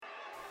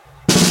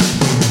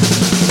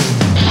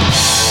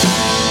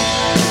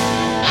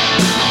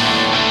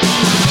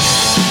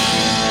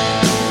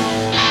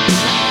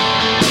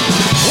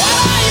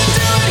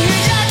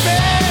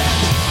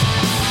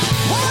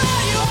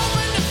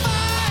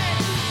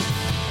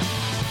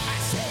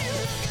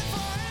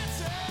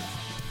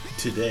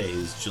Today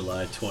is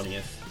July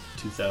 20th,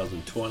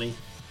 2020, and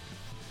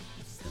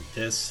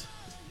this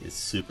is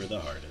Super the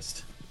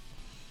Hardest.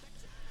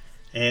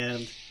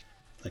 And,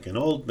 like an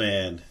old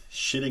man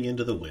shitting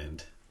into the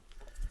wind,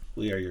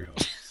 we are your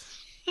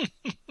hosts.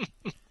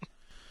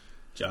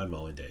 John,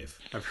 Mo, and Dave.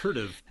 I've heard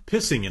of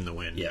pissing in the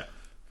wind. Yeah.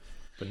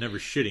 But never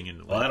shitting in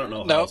the wind. Well, I don't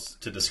know how else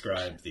to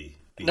describe the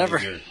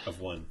behavior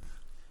of one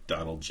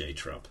Donald J.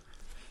 Trump.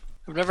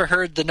 I've never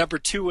heard the number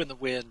 2 in the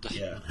wind.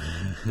 Yeah.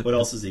 What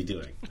else is he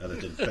doing other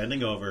than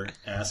bending over,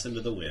 ass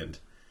into the wind,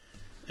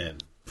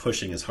 and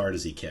pushing as hard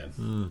as he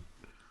can?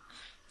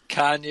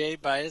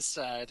 Kanye by his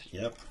side.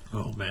 Yep.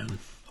 Oh, man.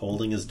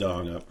 Holding his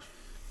dong up.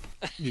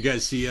 You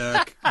guys see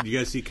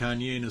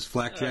Kanye in his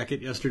flak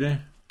jacket yesterday?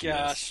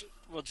 Gosh. Yes.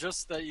 Well,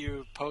 just that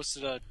you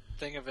posted a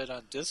thing of it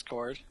on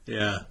Discord.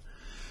 Yeah.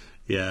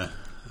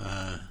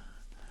 I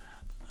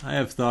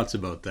have thoughts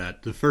about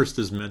that. The first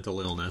is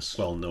mental illness.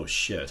 Well, no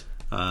shit.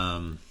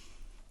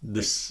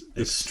 This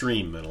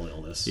extreme mental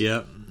illness.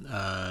 Yep.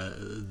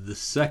 The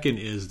second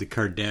is the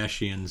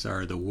Kardashians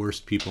are the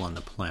worst people on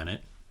the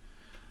planet.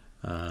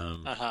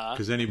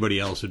 Because anybody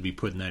else would be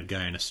putting that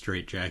guy in a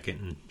straitjacket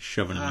and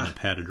shoving him in a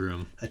padded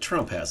room.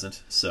 Trump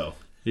hasn't, so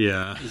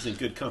yeah, he's in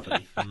good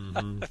company.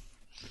 Mm-hmm.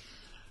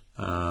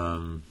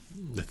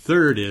 The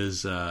third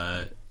is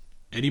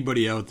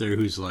anybody out there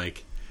who's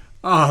like,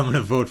 "Oh, I'm going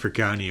to vote for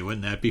Kanye."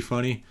 Wouldn't that be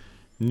funny?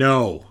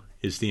 No,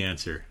 is the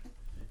answer.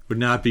 Would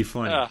not be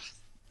funny.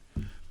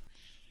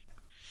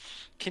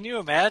 Can you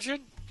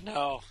imagine?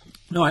 No.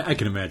 No, I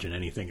can imagine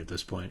anything at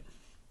this point.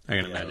 I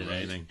can imagine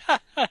anything.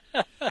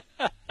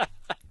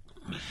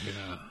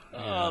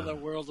 Oh, the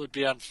world would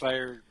be on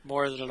fire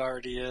more than it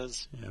already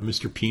is. Yeah,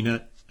 Mr.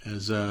 Peanut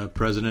as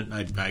president,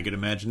 I could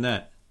imagine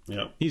that.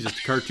 Yep. He's a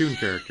cartoon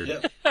character.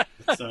 Yep.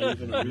 It's not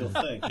even a real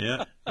thing.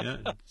 Yeah.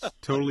 It's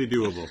totally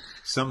doable.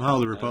 Somehow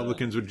the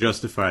Republicans would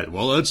justify it.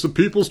 Well, that's the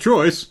people's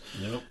choice.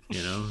 Yep.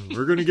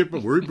 We're gonna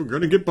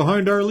get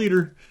behind our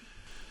leader.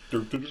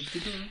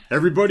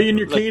 Everybody in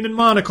your cane and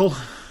monocle.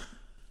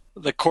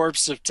 The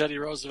corpse of Teddy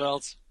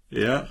Roosevelt.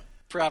 Yeah.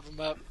 Prop him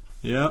up.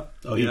 Yeah.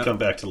 Oh, he'd come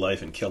back to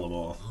life and kill them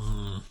all.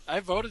 I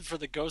voted for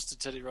the ghost of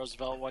Teddy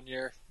Roosevelt one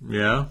year.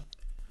 Yeah?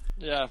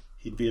 Yeah.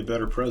 He'd be a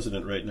better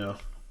president right now.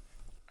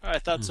 I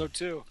thought so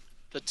too.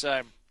 At the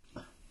time.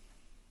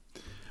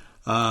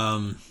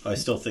 I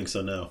still think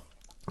so now.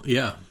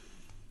 Yeah.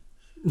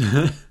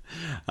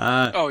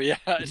 Oh yeah,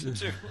 I do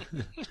too.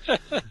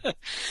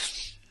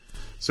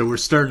 So we're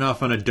starting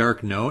off on a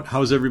dark note.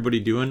 How's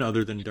everybody doing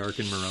other than dark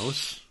and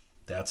morose?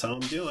 That's how I'm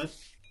doing.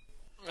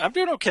 I'm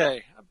doing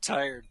okay. I'm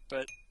tired,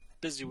 but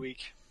busy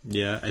week.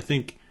 Yeah, I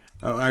think.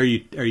 Are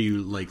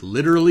you like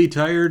literally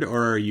tired,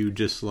 or are you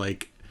just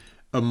like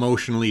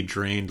emotionally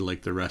drained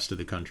like the rest of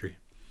the country?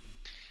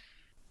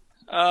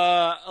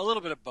 A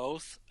little bit of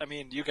both. I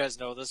mean, you guys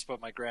know this, but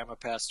my grandma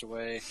passed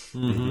away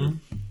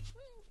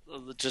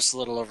just a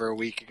little over a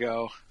week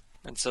ago,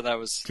 and so that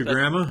was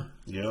grandma.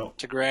 Yeah,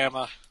 to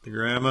grandma. To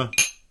grandma.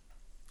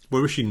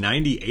 What was she?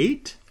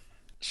 98?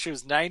 She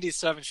was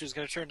 97. She was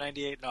going to turn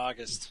 98 in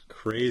August.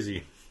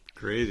 Crazy.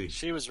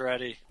 She was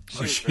ready.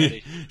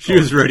 Ready. She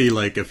was ready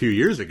like a few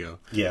years ago.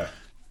 Yeah.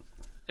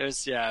 It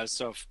was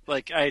so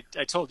like I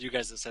told you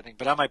guys this, I think,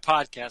 but on my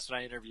podcast when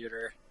I interviewed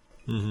her,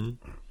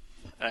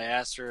 I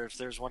asked her if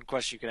there's one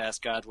question you could ask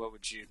God, what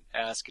would you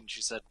ask? And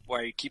she said,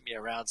 "Why do you keep me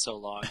around so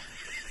long?"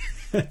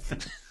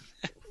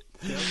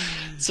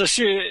 So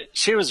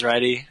she was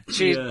ready.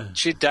 She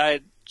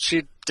died.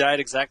 She died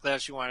exactly how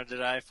she wanted to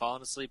die,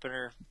 falling asleep in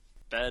her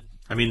bed.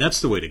 I mean, that's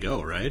the way to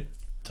go, right?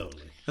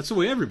 Totally. That's the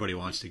way everybody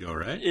wants to go,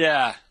 right?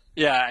 Yeah.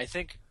 I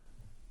think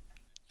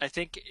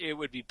it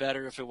would be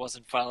better if it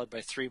wasn't followed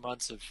by 3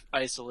 months of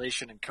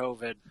isolation and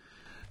COVID.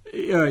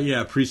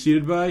 Yeah,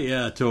 preceded by?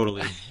 Yeah,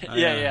 totally.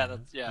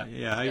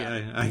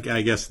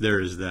 I guess there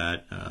is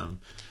that.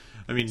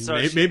 I mean, so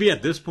maybe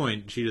at this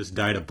point she just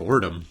died of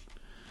boredom.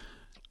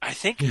 I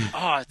think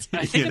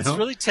it's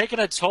really taken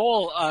a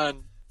toll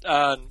on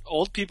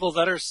old people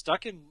that are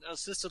stuck in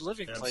assisted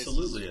living places.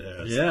 Absolutely it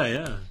has.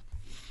 Yeah.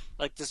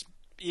 Like this,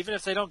 even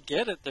if they don't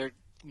get it, they're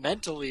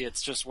mentally,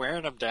 it's just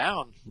wearing them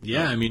down.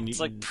 Yeah, I mean, it's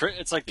like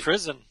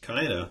prison.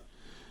 Kinda.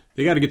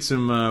 They got to get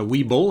some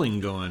Wii bowling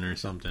going or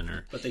something,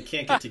 but they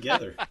can't get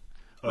together.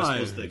 I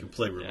suppose they can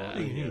play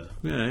remotely.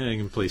 Yeah, they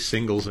can play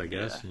singles, I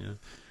guess. Yeah.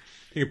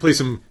 You can play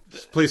some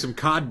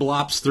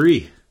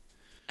CODBLOPS3.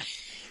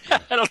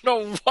 I don't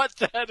know what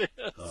that is.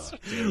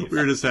 We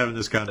were just having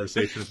this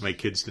conversation with my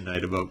kids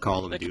tonight about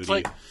Call of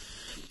Duty.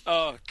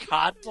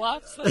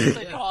 CODBLOPS? That's what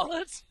they call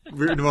it?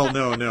 Well,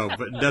 no,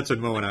 but that's what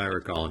Mo and I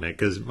were calling it,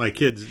 because my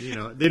kids,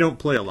 they don't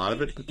play a lot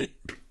of it,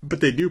 but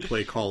they do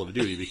play Call of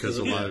Duty because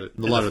a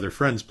lot of their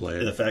friends play it.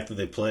 And the fact that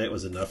they play it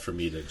was enough for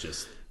me to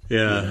just...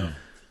 Yeah.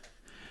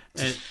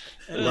 And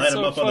line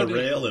them up on the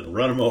rail and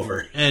run them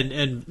over.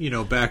 And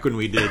back when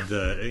we did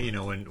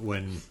the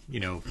when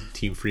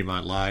Team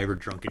Fremont Live or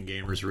Drunken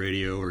Gamers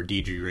Radio or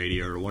DG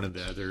Radio or one of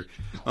the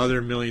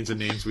other millions of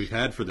names we've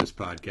had for this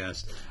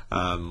podcast,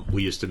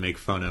 we used to make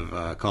fun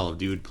of Call of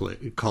Duty players,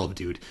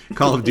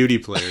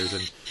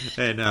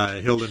 and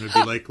Hilden would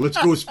be like, let's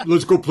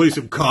go play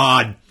some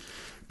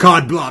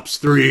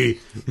CODBLOPS3.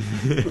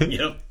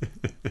 Yep.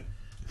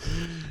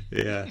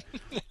 Yeah.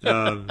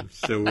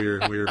 So we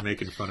were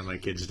making fun of my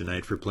kids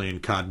tonight for playing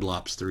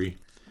CODBLOPS3.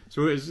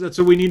 So that's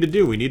what we need to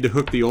do. We need to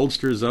hook the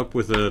oldsters up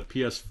with a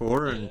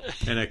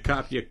PS4 and a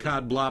copy of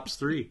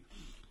CODBLOPS3.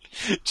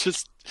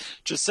 Just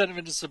send them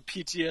into some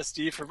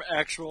PTSD from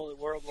actual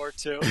World War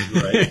II.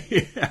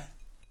 Right.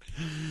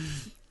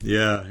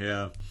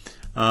 Yeah.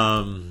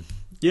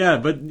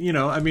 But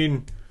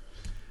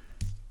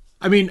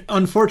I mean,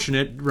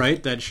 unfortunate,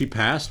 right, that she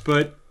passed,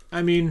 but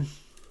I mean,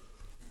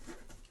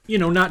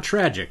 not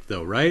tragic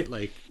though, right?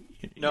 Like,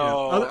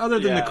 no, other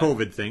than the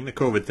COVID thing. The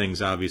COVID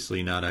thing's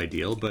obviously not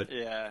ideal, but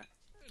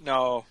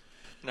no,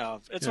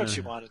 it's what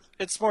she wanted.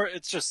 It's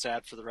just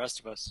sad for the rest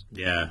of us.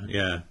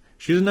 Yeah.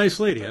 She's a nice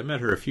lady. I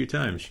met her a few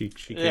times. She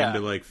came to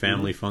like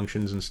family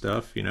functions and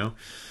stuff,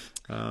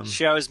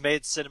 She always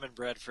made cinnamon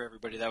bread for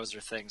everybody. That was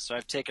her thing. So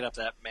I've taken up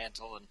that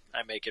mantle and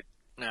I make it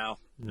now.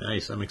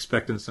 Nice. I'm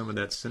expecting some of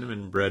that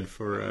cinnamon bread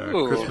for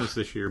Christmas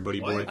this year, buddy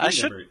boy. I've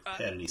never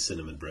had any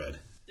cinnamon bread.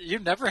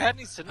 You've never had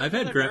any cinnamon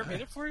bread? I've never made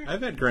it for you?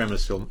 I've had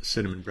Grandma's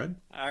cinnamon bread.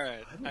 All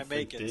right. I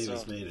make it. Dave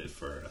has made it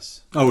for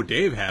us. Oh,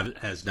 Dave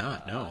has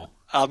not, no.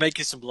 I'll make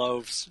you some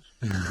loaves.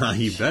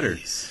 You better.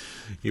 Jeez.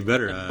 You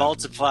better. And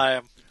multiply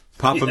them.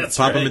 Pop them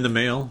in the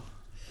mail.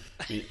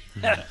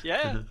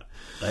 Yeah.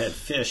 I had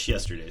fish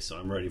yesterday, so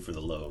I'm ready for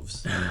the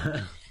loaves.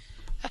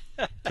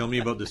 Tell me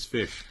about this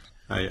fish.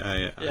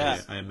 I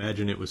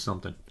imagine it was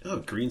something. Oh,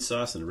 green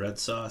sauce and red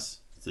sauce.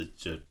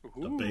 It's a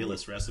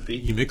Bayless recipe.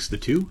 You mix the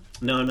two?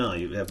 No.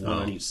 You have one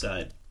on each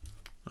side.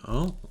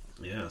 Oh.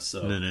 Yeah,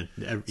 so... And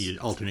then you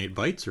alternate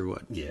bites or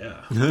what?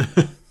 Yeah.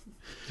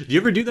 Do you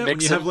ever do that when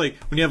you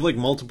have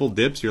multiple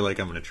dips? You're like,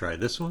 I'm going to try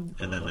this one,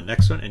 and then the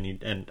next one,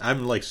 and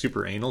I'm like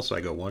super anal, so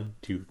I go 1,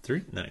 2, 3,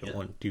 and then I go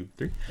 1, 2,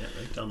 3. Yeah,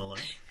 right down the line.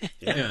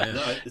 Yeah.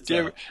 No, it's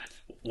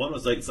one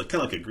was it's kind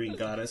of like a green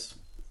goddess.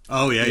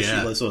 Oh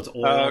yeah. So it's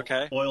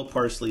oil,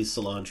 parsley,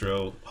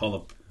 cilantro,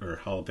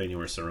 jalapeno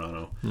or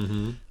serrano,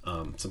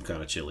 some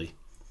kind of chili,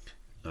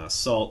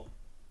 salt,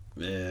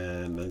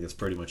 and I think that's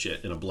pretty much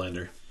it in a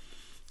blender.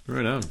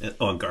 Right on.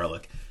 And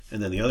garlic,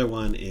 and then the other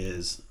one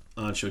is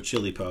ancho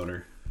chili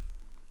powder,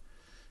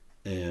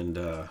 and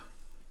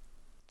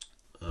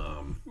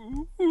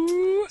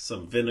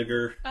some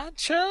vinegar,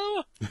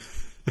 ancho,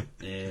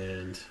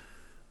 and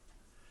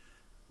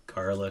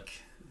garlic.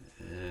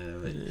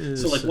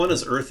 So like one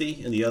is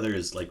earthy and the other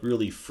is like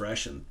really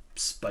fresh and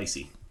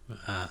spicy.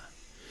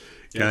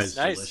 Guys,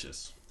 nice.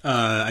 Delicious.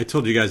 I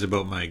told you guys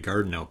about my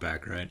garden out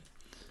back, right?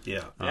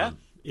 Yeah.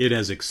 It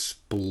has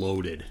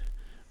exploded.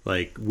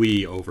 Like,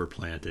 we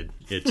overplanted.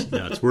 It's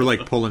nuts. We're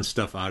like pulling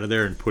stuff out of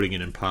there and putting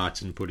it in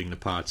pots and putting the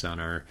pots on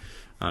our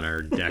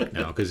deck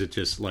now, because it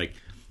just like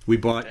we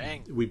bought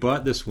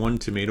this one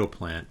tomato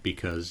plant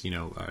because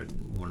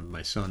one of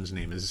my son's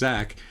name is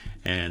Zach,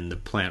 and the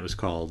plant was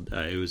called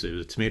it was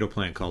a tomato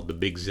plant called the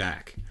Big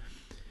Zach.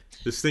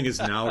 This thing is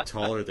now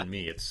taller than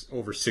me. It's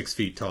over 6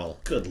 feet tall.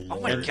 Good Lord.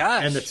 Oh my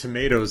gosh. And the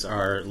tomatoes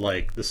are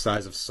like the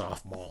size of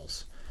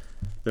softballs.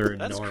 They're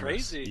enormous. That's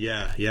crazy.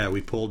 Yeah.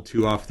 We pulled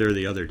 2 off there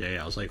the other day.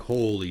 I was like,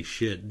 holy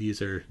shit,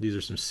 these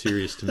are some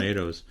serious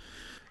tomatoes.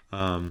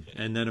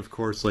 And then of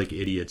course, like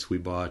idiots, we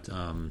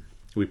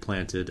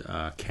planted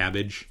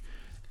cabbage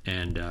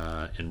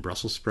and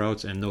Brussels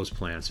sprouts, and those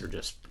plants are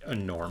just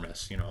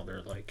enormous.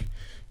 They're like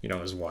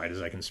as wide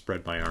as I can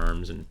spread my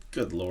arms. And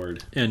good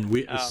Lord. And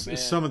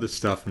some of the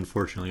stuff,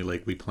 unfortunately,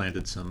 like we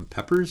planted some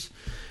peppers,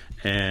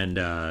 and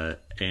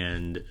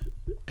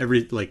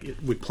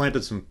we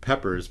planted some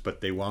peppers, but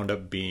they wound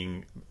up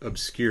being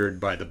obscured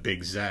by the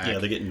Big Zach. Yeah,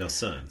 they're getting no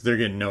sun.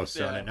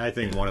 Yeah. And I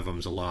think one of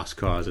them's a lost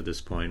cause at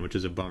this point, which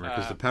is a bummer,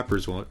 because the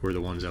peppers were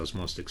the ones I was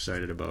most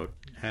excited about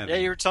having.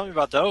 Yeah, you were telling me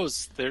about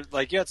those. They're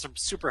like, you had some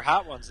super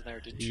hot ones in there,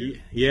 didn't you?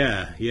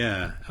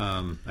 Yeah.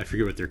 I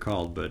forget what they're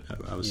called, but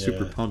I was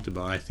super pumped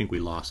about it. I think we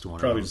lost one.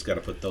 Probably just got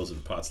to put those in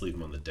pots, leave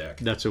them on the deck.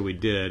 That's what we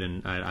did,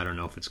 and I don't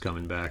know if it's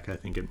coming back. I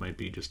think it might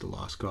be just a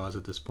lost cause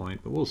at this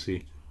point, but we'll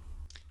see.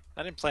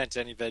 I didn't plant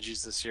any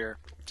veggies this year.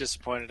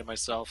 Disappointed in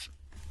myself.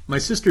 My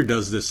sister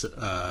does this.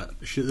 I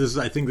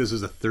think this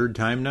is the 3rd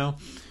time now,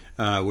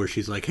 where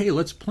she's like, "Hey,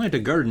 let's plant a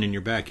garden in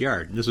your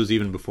backyard." And this was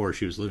even before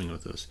she was living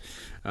with us.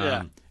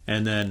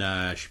 And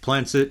then she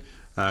plants it,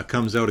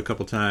 comes out a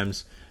couple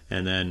times,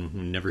 and then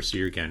we never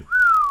see her again.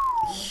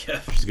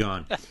 Yeah, she's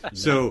gone.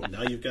 So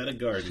now you've got a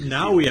garden.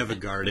 Now we have a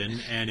garden,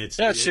 and it's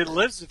she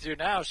lives with you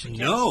now. She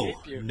can't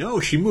escape you. No,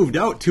 she moved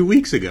out 2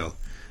 weeks ago.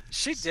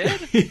 She did.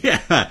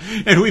 Yeah,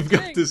 and we've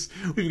got this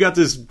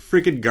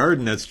freaking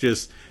garden that's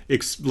just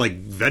like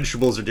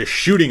vegetables are just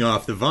shooting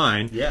off the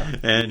vine. Yeah,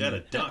 and got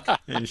a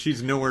duck, and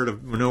she's nowhere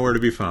to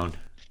be found.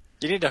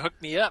 You need to hook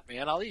me up,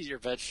 man. I'll eat your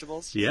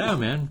vegetables. Yeah,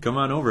 man. Come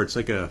on over. It's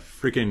like a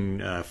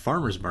freaking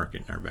farmer's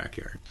market in our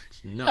backyard.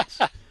 It's nuts.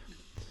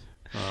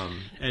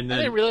 And then, I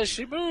didn't realize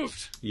she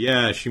moved.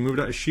 Yeah, she moved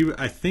out.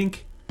 I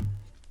think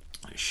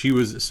she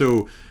was...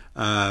 So,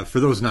 for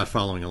those not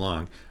following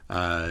along,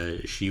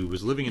 she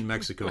was living in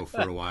Mexico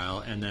for a while,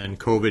 and then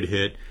COVID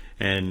hit,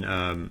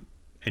 and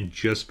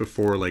just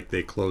before like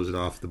they closed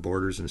off the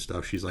borders and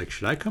stuff, she's like,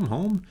 should I come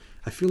home?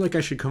 I feel like I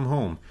should come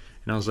home.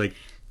 And I was like,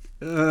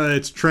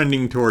 it's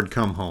trending toward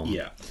come home.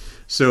 Yeah.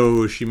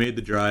 So she made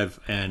the drive,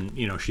 and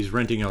she's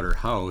renting out her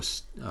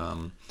house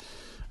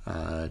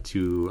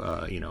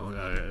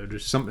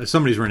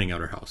somebody's renting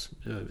out her house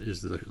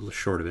is the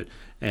short of it,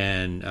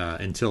 and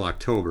until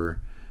October.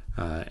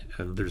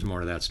 There's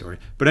more to that story,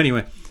 but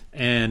anyway,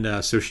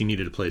 and so she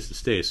needed a place to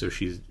stay. So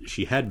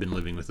she had been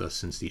living with us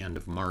since the end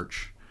of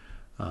March,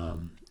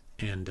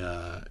 and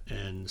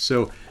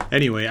so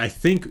anyway, I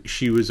think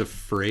she was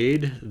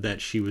afraid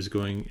that she was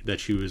going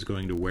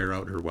to wear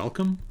out her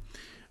welcome.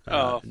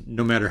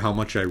 No matter how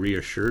much I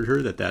reassured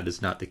her that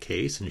is not the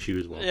case, and she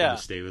was welcome to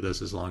stay with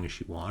us as long as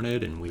she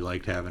wanted, and we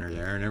liked having her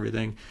there and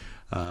everything.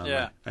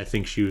 I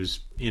think she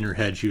was in her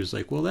head. She was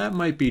like, well, that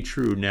might be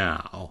true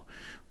now.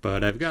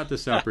 But I've got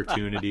this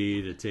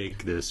opportunity to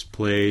take this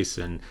place,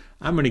 and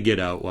I'm going to get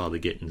out while the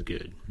getting's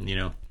good,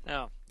 Oh,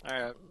 all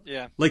right,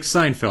 yeah. Like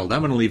Seinfeld,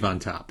 I'm going to leave on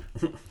top.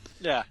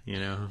 Yeah.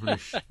 I'm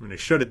going to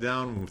shut it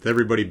down with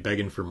everybody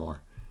begging for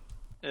more.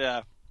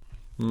 Yeah.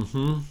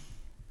 Mm-hmm.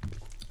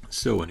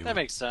 So anyway. That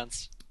makes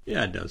sense.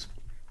 Yeah, it does.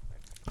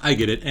 I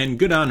get it. And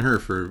good on her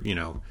for,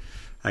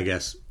 I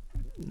guess,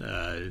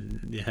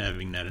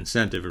 having that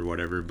incentive or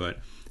whatever. But,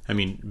 I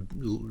mean,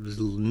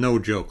 no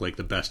joke, like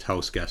the best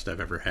house guest I've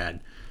ever had.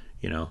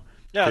 Yeah,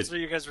 that's what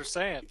you guys were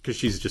saying. Because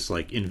she's just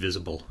like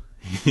invisible.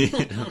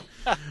 The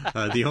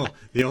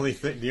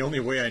only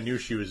way I knew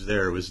she was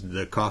there was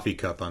the coffee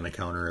cup on the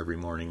counter every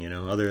morning.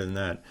 Other than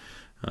that,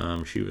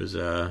 she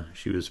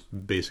was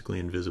basically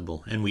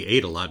invisible. And we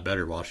ate a lot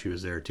better while she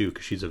was there too,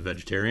 because she's a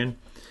vegetarian.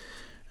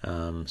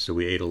 So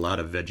we ate a lot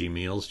of veggie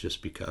meals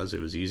just because it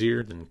was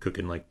easier than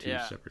cooking like two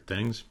separate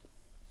things.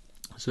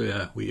 So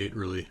yeah, we ate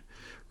really,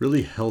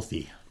 really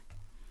healthy.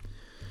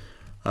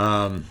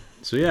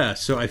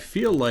 So I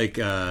feel like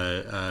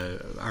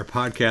our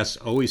podcasts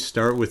always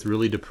start with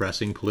really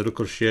depressing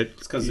political shit.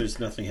 It's because there's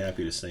nothing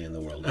happy to say in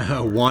the world. They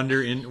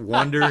wander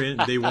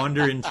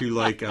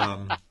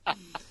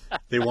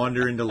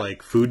into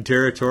like food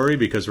territory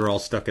because we're all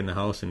stuck in the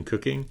house and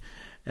cooking,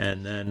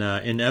 and then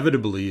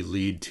inevitably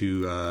lead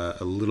to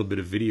a little bit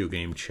of video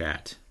game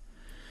chat.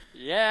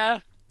 Yeah.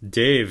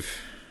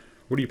 Dave,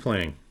 what are you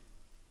playing?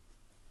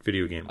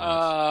 Video game.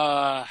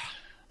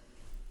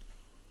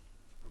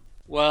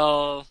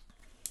 Well,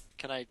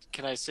 can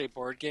I say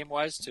board game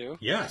wise too?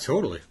 Yeah,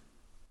 totally.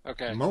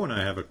 Okay. Mo and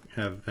I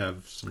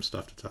have some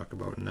stuff to talk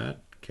about in that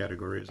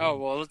category as well. Oh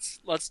well,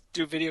 let's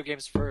do video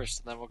games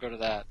first, and then we'll go to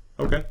that.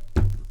 Okay.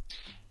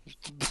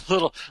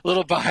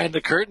 Little behind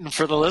the curtain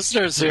for the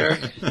listeners here.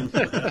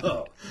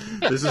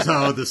 This is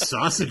how the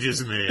sausage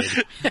is made.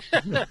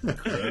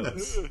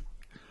 Gross.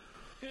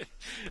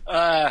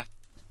 I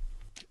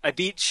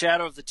beat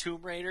Shadow of the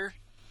Tomb Raider.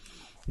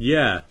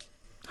 Yeah.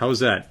 How was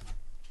that?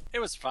 It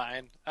was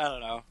fine. I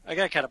don't know. I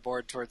got kind of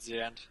bored towards the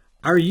end.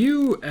 Are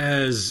you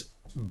as,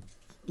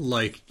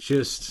 like,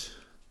 just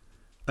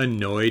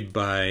annoyed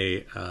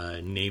by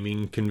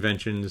naming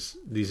conventions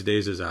these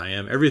days as I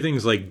am?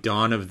 Everything's like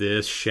Dawn of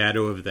this,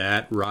 Shadow of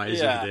that,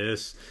 Rise of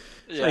this.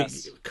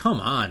 Yes. Like, come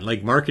on.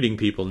 Like, marketing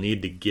people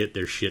need to get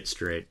their shit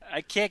straight.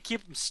 I can't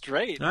keep them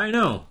straight. I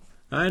know.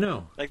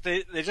 Like,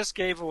 they just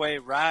gave away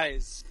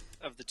Rise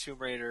of the Tomb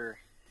Raider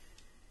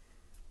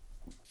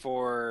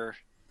for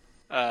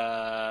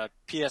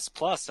PS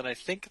Plus, and I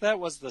think that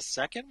was the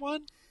second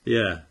one?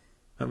 Yeah.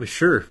 I was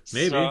sure.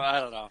 Maybe. So, I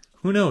don't know.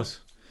 Who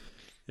knows?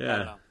 Yeah. I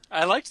don't know.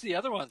 I liked the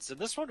other ones, and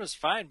this one was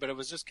fine, but it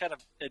was just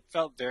it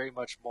felt very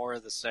much more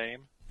of the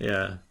same.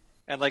 Yeah.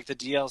 And, like, the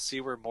DLC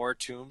were more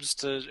tombs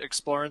to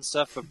explore and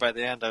stuff, but by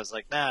the end I was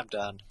like, nah, I'm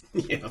done.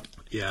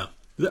 Yeah.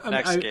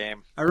 Next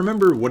game. I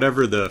remember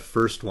whatever the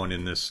first one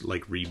in this,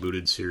 like,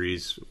 rebooted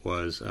series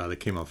was that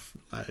came off.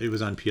 It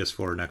was on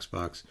PS4 and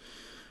Xbox.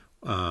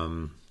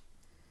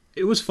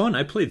 It was fun.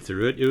 I played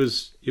through it. It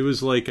was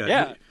like...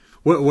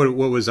 What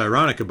was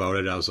ironic about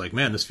it, I was like,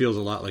 man, this feels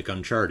a lot like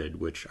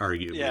Uncharted, which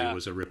arguably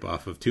was a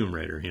ripoff of Tomb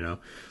Raider,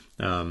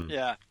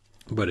 Yeah.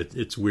 But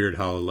it's weird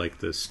how, like,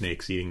 the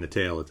snake's eating the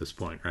tail at this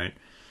point, right?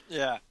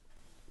 Yeah.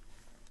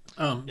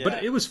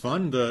 But it was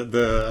fun.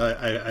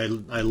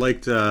 I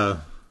liked, they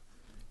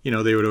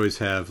would always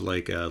have,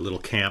 like, little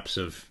camps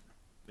of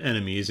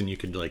enemies, and you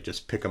could, like,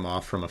 just pick them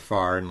off from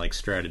afar and, like,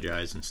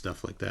 strategize and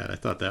stuff like that. I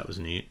thought that was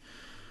neat.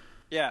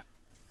 Yeah.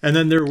 And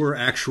then there were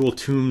actual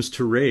tombs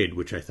to raid,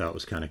 which I thought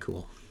was kind of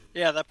cool.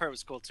 Yeah, that part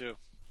was cool, too.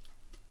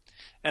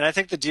 And I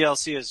think the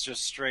DLC is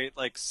just straight,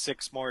 like,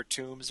 6 more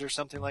tombs or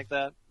something like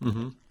that.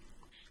 Mm-hmm.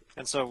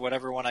 And so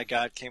whatever one I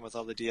got came with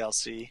all the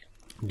DLC.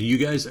 Do you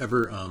guys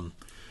ever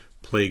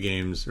play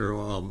games,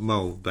 or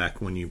Mo,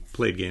 back when you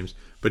played games,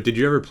 but did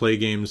you ever play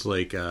games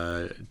like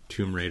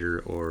Tomb Raider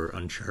or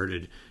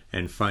Uncharted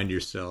and find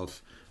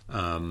yourself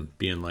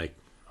being like,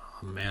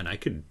 oh man, I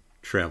could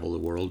travel the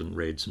world and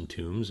raid some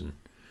tombs, and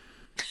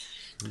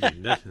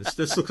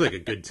this looks like a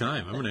good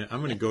time.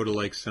 I'm gonna go to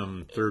like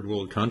some third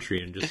world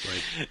country and just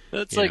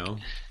like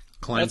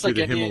climb through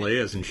the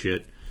Himalayas and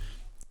shit.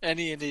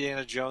 Any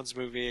Indiana Jones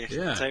movie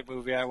type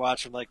movie I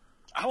watch, I'm like,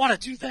 I want to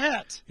do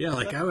that. Yeah,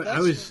 like I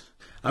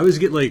always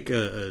get like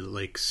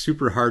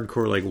super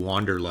hardcore like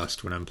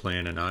wanderlust when I'm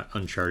playing an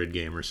Uncharted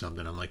game or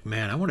something. I'm like,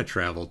 man, I want to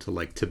travel to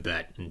like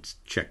Tibet and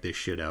check this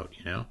shit out.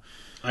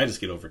 I just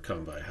get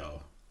overcome by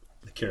how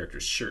the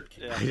character's shirt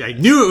came. Yeah. I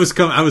knew it was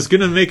coming. I was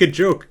gonna make a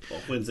joke.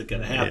 Well, when's it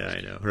gonna happen? Yeah, I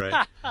know,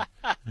 right?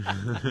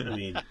 I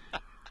mean,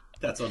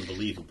 that's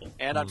unbelievable.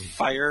 And on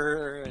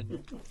fire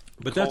and.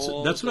 But that's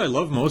what I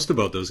love most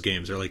about those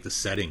games are like the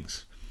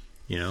settings,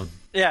 Yeah.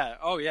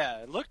 Oh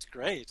yeah, it looked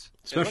great.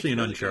 Especially in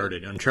really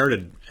Uncharted. Good.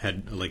 Uncharted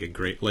had like a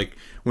great like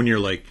when you're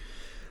like,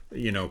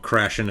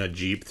 crashing a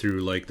Jeep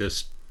through like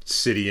this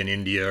city in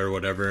India or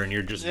whatever, and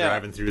you're just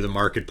driving through the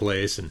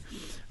marketplace,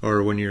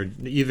 or when you're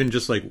even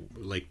just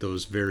like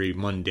those very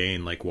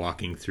mundane like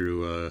walking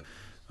through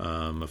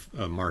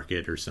a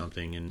market or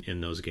something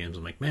in those games.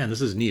 I'm like, man,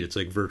 this is neat. It's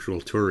like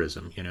virtual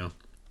tourism,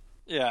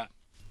 Yeah.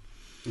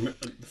 The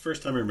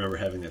first time I remember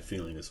having that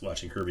feeling is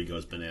watching Herbie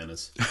Goes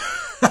Bananas.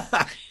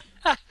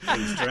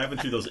 He's driving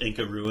through those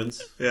Inca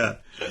ruins. Yeah.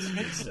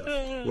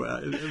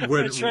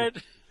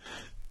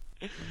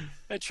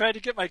 I tried to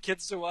get my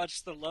kids to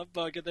watch The Love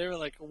Bug, and they were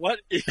like,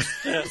 "What is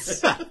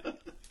this?"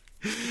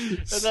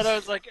 And then I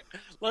was like,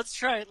 "Let's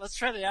try it. Let's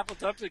try the Apple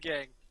Dumpling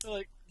Gang." They're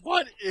like,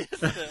 "What is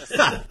this?"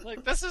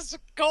 Like, this is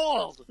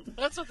gold.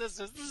 That's what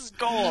this is. This is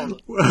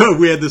gold.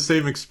 We had the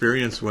same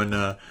experience when.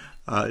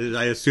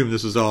 I assume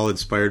this was all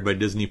inspired by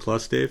Disney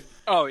Plus, Dave.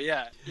 Oh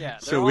yeah.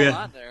 They're all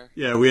on there.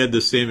 Yeah, we had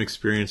the same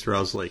experience where I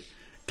was like,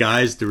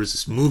 guys, there was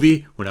this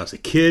movie when I was a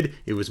kid.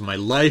 It was my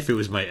life. It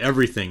was my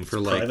everything for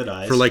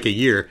like a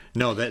year.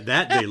 No,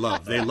 that they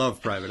love. They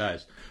love Private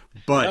Eyes.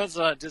 But that was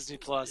on Disney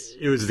Plus.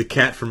 It was The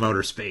Cat from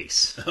Outer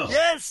Space. Oh.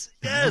 Yes.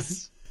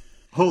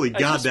 Holy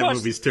God, that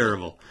movie's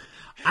terrible.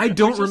 I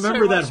don't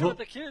remember that whole.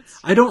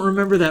 I don't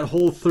remember that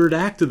whole third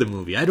act of the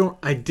movie.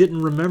 I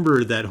didn't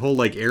remember that whole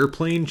like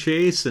airplane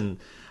chase, and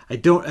I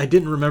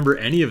didn't remember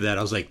any of that.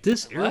 I was like,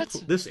 this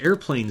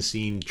airplane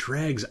scene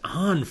drags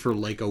on for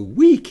like a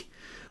week.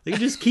 Like, it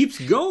just keeps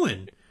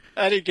going.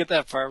 I didn't get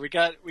that part. We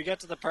got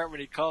to the part when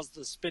he calls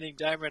the spinning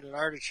diamond an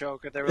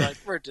artichoke, and they were like,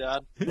 "We're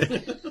done."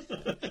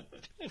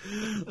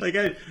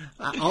 Like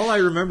all I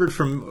remembered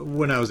from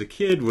when I was a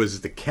kid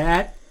was the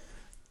cat,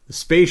 the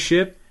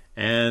spaceship,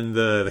 and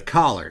the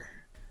collar.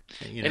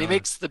 And he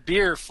makes the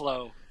beer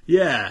flow.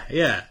 Yeah.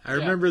 I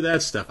remember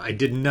that stuff. I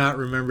did not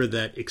remember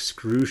that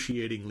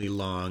excruciatingly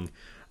long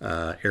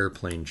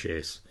airplane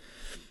chase.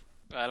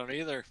 I don't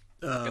either.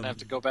 I'm going to have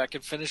to go back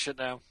and finish it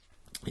now.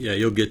 Yeah,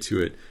 you'll get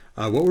to it.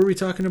 What were we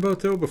talking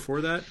about, though,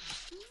 before that?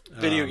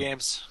 Video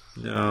games.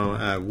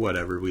 No,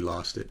 whatever. We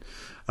lost it.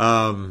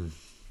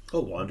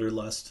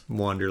 Wanderlust.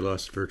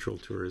 Wanderlust, virtual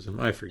tourism.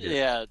 I forget.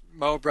 Yeah,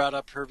 Mo brought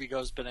up Herbie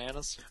Goes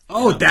Bananas.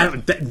 Oh,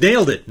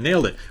 that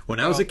nailed it. When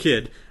I was a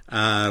kid,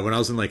 when I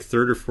was in like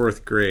 3rd or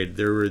 4th grade,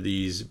 there were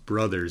these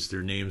brothers.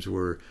 Their names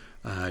were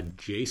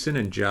Jason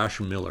and Josh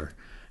Miller.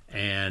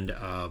 And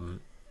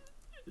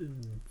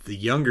the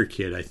younger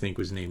kid, I think,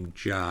 was named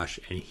Josh.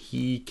 And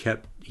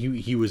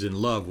he was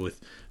in love with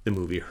the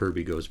movie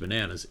Herbie Goes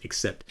Bananas,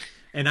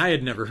 and I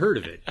had never heard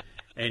of it.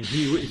 And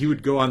he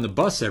would go on the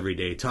bus every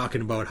day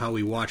talking about how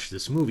he watched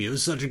this movie. It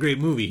was such a great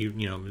movie.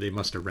 They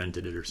must have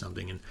rented it or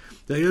something. And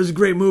it was a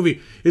great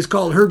movie. It's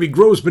called Herbie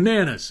Grows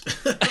Bananas.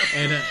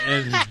 And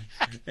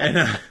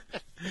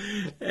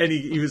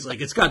he was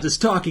like, it's got this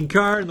talking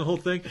car and the whole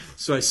thing.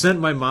 So I sent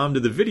my mom to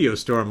the video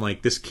store. I'm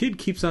like, this kid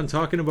keeps on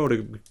talking about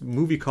a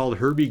movie called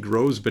Herbie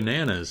Grows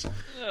Bananas.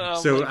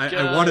 Oh, so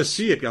I want to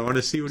see it. I want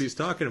to see what he's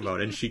talking about.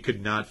 And she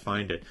could not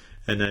find it.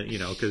 And then,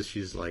 because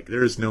she's like,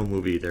 there's no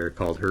movie there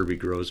called Herbie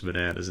Grows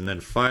Bananas. And then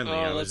finally,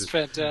 I was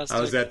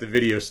at the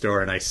video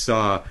store and I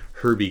saw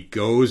Herbie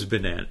Goes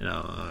Bananas.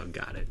 Oh,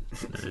 got it.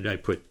 And I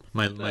put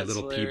my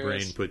little pea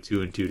brain put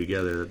 2 and 2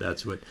 together.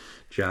 That's what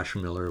Josh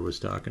Miller was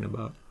talking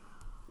about.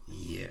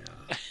 Yeah.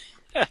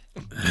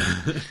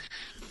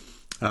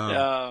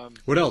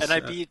 What else? And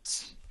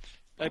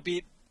I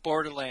beat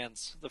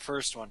Borderlands, the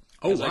first one.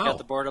 Oh, wow. I got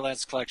the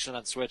Borderlands collection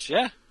on Switch.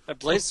 Yeah. I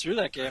blazed through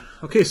that game.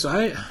 Okay, so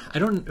I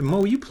don't...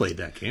 Mo, you played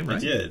that game, right? I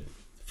did.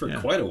 For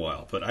quite a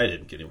while, but I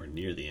didn't get anywhere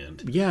near the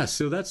end. Yeah,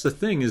 so that's the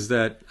thing, is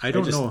that I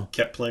just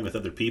kept playing with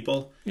other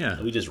people. Yeah.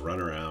 And we just run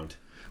around.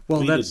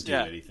 Well, we didn't do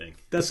anything.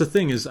 That's the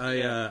thing, is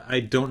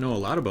I don't know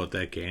a lot about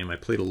that game. I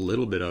played a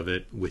little bit of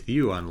it with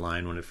you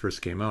online when it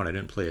first came out. I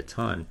didn't play a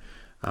ton.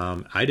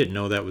 I didn't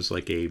know that was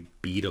like a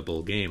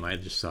beatable game. I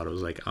just thought it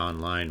was like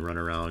online, run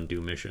around,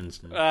 do missions.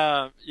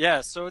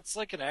 Yeah, so it's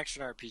like an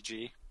action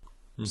RPG.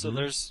 Mm-hmm. So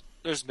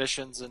there's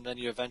missions, and then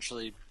you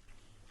eventually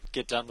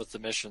get done with the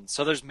missions.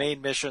 So there's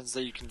main missions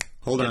that you can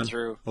get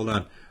through. Hold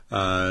on.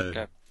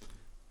 Okay.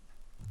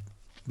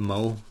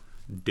 Mo,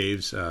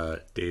 Dave's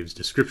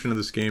description of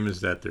this game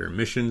is that there are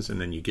missions, and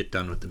then you get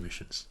done with the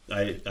missions.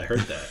 I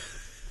heard that.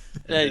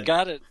 Yeah, you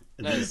got it.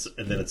 And, Nice.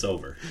 then it's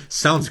over.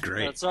 Sounds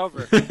great. It's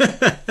over.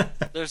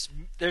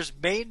 There's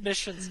main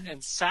missions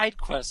and side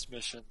quest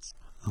missions.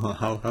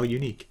 Oh, how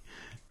unique.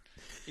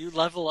 You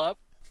level up,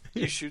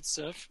 you shoot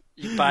stuff,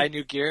 you buy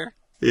new gear.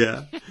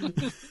 Yeah.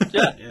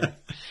 Yeah.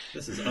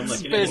 This is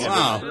unlike anything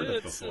I've ever heard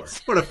of before.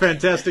 What a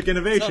fantastic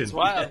innovation. Sounds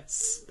wild.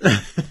 Yes.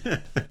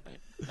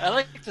 I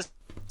like the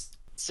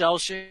cell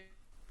shading.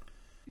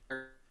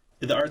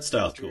 The art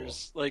style's cool.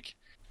 Like,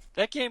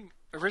 that game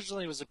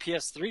originally was a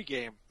PS3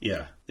 game.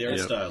 Yeah, the art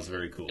style's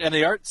very cool. And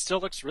the art still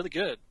looks really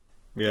good.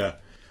 Yeah.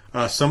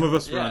 Some of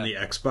us were on the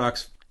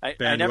Xbox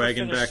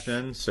bandwagon I back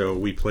then, so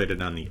we played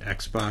it on the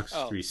Xbox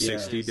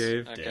 360,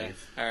 Dave. Okay.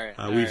 All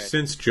right. We've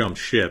since jumped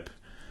ship,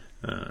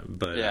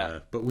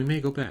 but we may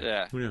go back.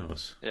 Yeah. Who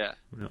knows? Yeah.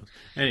 Who knows?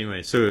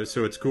 Anyway, so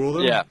it's cool,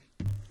 though? Yeah.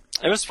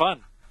 It was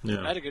fun.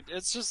 Yeah. I had a good...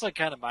 It's just, like,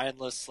 kind of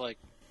mindless, like...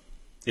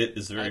 It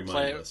is very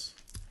mindless.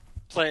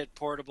 Play it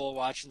portable,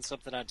 watching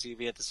something on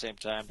TV at the same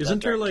time.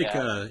 Doesn't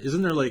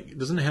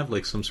it have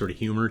like some sort of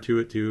humor to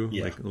it too?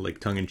 Yeah. Like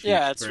tongue in cheek?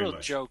 Yeah, it's very real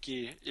much.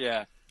 jokey.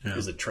 Yeah.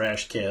 There's a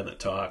trash can that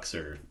talks,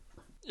 or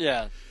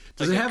Yeah.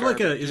 Does it have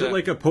is it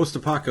like a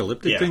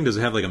post-apocalyptic thing? Does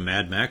it have like a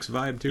Mad Max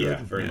vibe to it?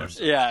 Yeah, very much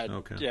so. Yeah.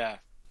 Okay. Yeah.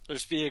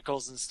 There's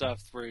vehicles and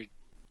stuff where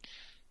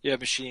you have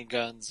machine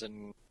guns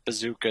and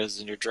bazookas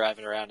and you're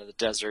driving around in the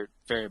desert.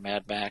 Very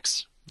Mad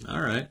Max.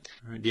 All right.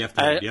 Do you have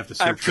to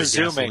search I'm for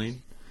presuming.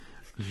 gasoline?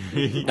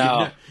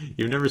 No.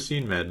 You've never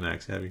seen Mad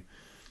Max, have you?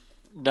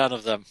 None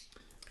of them.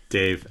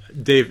 Dave.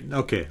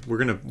 Okay, we're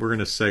gonna do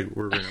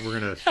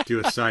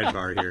a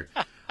sidebar here.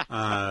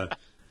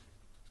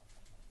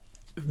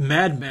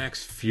 Mad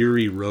Max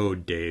Fury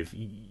Road, Dave.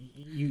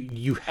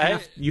 You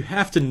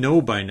have to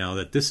know by now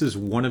that this is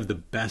one of the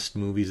best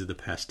movies of the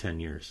past 10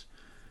 years.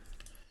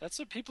 That's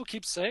what people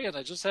keep saying.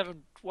 I just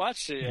haven't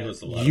watched it yet. It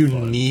was a lot You of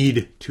fun.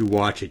 need to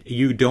watch it.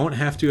 You don't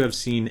have to have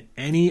seen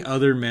any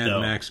other Mad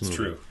Max movie. It's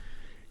true.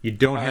 You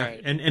don't All have,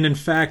 right. and in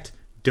fact,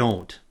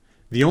 don't.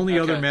 The only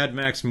other Okay. Mad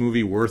Max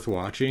movie worth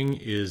watching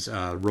is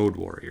Road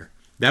Warrior.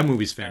 That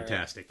movie's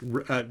fantastic.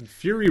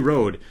 Fury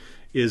Road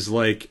is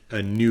like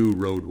a new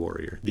Road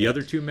Warrior. The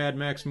other two Mad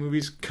Max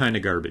movies, kind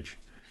of garbage.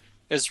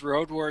 Is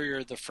Road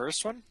Warrior the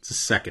first one? It's the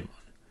second one.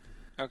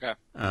 Okay.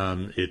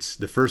 It's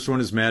the first one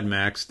is Mad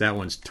Max. That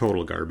one's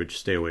total garbage.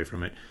 Stay away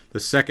from it. The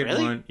second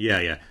Really? one,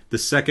 yeah. The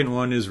second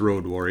one is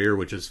Road Warrior,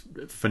 which is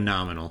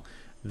phenomenal.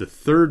 The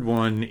third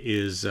one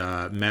is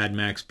Mad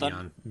Max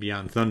Beyond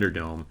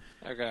Thunderdome,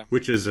 Okay.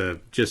 which is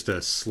just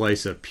a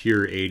slice of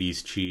pure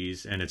 80s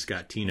cheese, and it's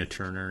got Tina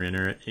Turner in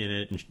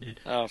it.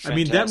 Oh, I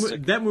mean,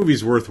 fantastic. that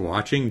movie's worth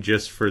watching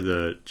just for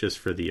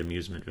the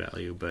amusement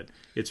value, but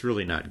it's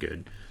really not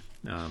good.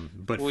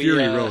 But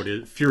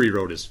Fury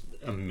Road is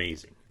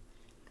amazing.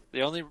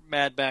 The only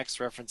Mad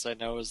Max reference I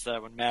know is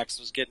that when Max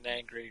was getting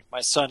angry,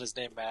 my son is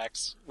named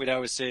Max. We'd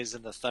always say he's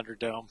in the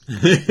Thunderdome.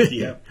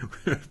 Yeah.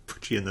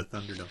 Put you in the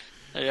Thunderdome.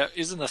 Yeah,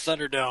 he's in the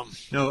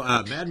Thunderdome. No,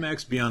 Mad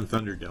Max Beyond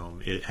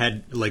Thunderdome. It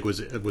had was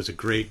a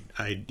great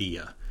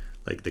idea.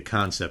 Like the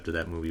concept of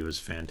that movie was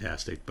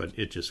fantastic, but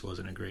it just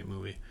wasn't a great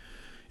movie.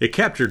 It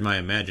captured my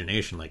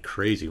imagination like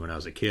crazy when I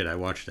was a kid. I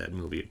watched that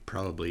movie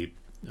probably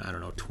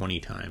 20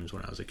 times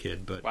when I was a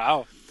kid. But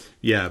Wow.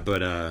 yeah,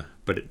 but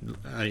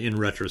in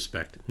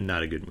retrospect,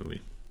 not a good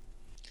movie.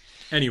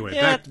 Anyway,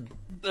 Yeah,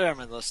 they're on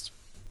my list.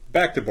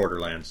 back to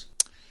Borderlands.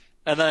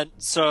 And then,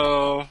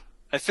 so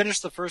I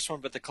finished the first one,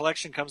 but the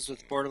collection comes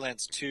with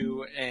Borderlands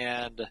 2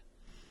 and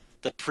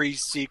the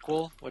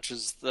pre-sequel, which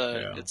is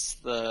it's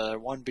the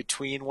one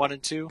between 1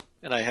 and 2,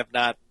 and I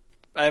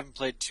haven't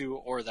played 2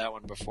 or that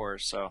one before,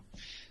 so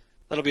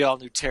that'll be all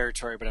new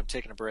territory, but I'm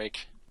taking a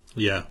break.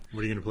 Yeah,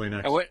 what are you going to play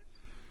next?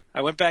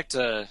 I went back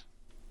to,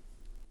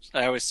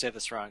 I always say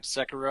this wrong,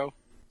 Sekiro?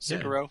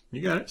 Yeah,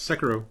 you got it,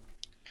 Sekiro.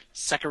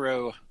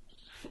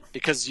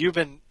 Because you've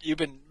been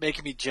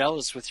making me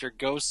jealous with your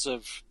Ghosts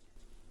of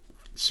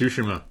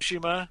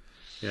Tsushima.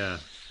 Yeah.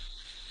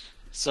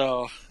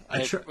 So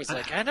I was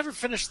like, I never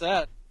finished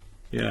that.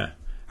 Yeah.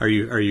 Are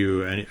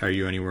you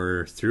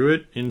anywhere through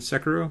it in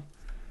Sekiro?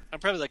 I'm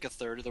probably like a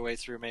third of the way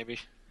through, maybe.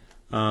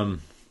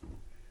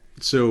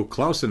 So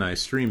Klaus and I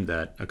streamed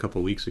that a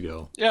couple weeks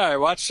ago. Yeah, I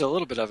watched a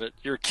little bit of it.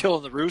 You're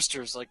killing the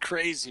roosters like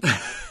crazy,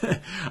 man.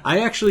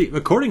 I actually,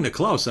 according to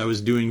Klaus, I was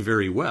doing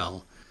very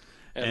well.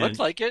 It looked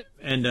like it.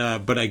 And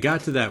but I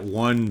got to that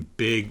one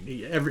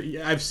big.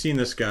 I've seen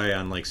this guy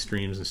on like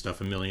streams and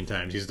stuff a million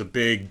times. He's the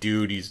big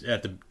dude. He's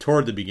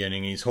toward the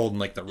beginning. He's holding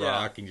like the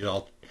rock. And he's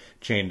all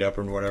chained up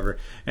and whatever.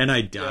 And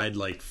I died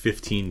like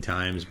 15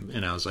 times,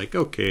 and I was like,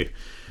 okay,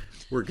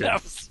 we're good.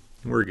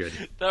 We're good.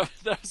 That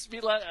was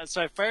me.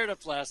 So I fired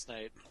up last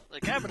night.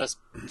 Like, I'm gonna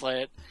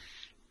play it.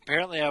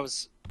 Apparently, I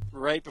was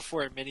right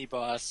before a mini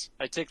boss.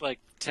 I take like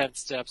 10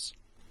 steps,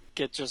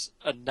 get just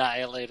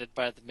annihilated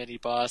by the mini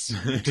boss.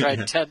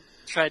 Tried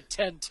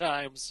 10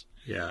 times.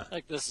 Yeah.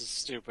 Like, this is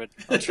stupid.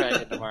 I'll try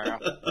again tomorrow.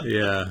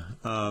 Yeah.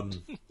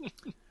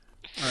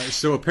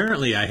 So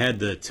apparently, I had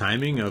the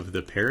timing of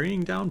the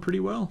parrying down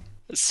pretty well.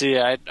 See,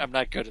 I'm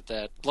not good at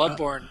that.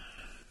 Bloodborne,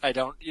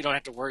 you don't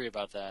have to worry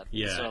about that.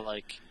 Yeah. So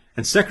like,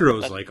 and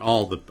Sekiro is like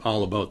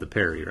all about the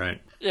parry,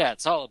 right? Yeah,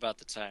 it's all about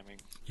the timing.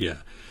 Yeah.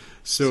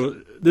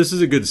 So this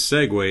is a good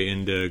segue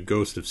into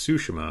Ghost of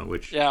Tsushima,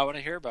 which I want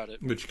to hear about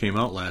it. Which came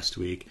out last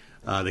week.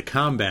 The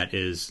combat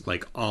is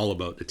like all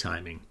about the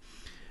timing,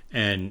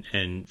 and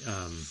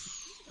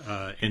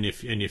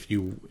if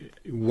you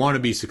want to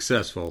be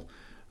successful,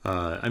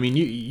 I mean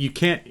you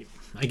can't.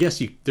 I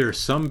guess there are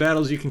some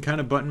battles you can kind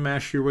of button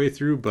mash your way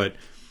through, but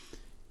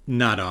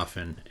not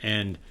often.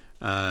 And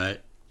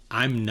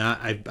I'm not.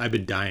 I've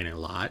been dying a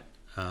lot,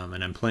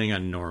 and I'm playing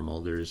on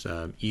normal. There's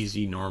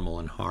easy, normal,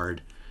 and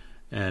hard.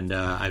 And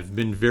I've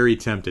been very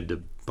tempted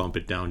to bump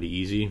it down to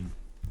easy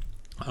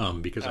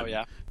because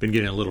I've been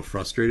getting a little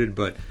frustrated.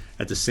 But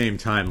at the same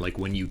time, like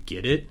when you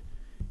get it,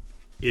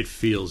 it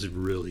feels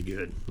really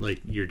good.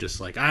 Like you're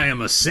just like, I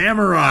am a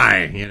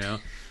samurai, you know?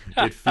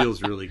 It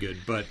feels really good.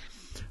 But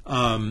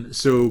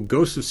so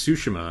Ghost of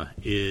Tsushima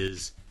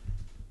is,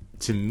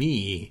 to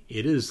me,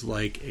 it is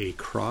like a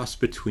cross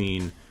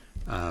between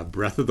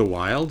Breath of the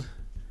Wild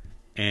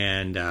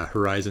and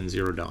Horizon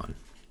Zero Dawn.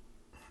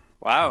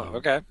 Wow,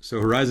 okay. So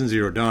Horizon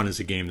Zero Dawn is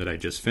a game that I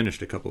just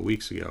finished a couple of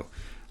weeks ago.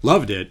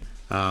 Loved it.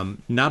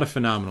 Not a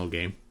phenomenal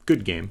game.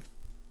 Good game.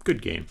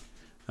 Good game.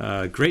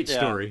 Great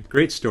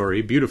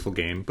story. Beautiful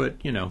game. But,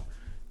 you know,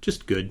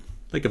 just good.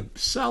 Like a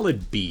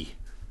solid B.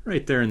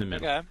 Right there in the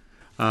middle. Okay.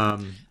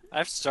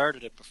 I've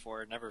started it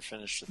before. Never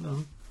finished it,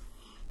 though.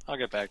 I'll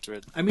get back to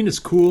it. I mean, it's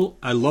cool.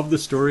 I love the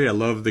story. I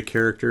love the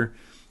character.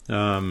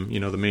 You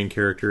know, the main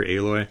character,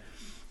 Aloy.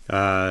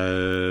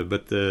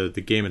 But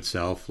the game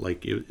itself,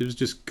 like it was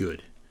just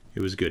good.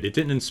 It was good. It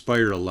didn't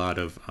inspire a lot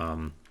of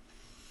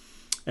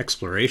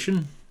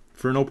exploration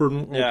for an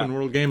open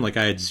world game. Like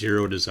I had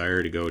zero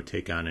desire to go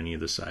take on any of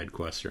the side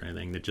quests or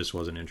anything. That just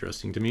wasn't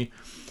interesting to me.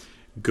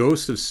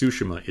 Ghost of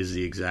Tsushima is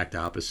the exact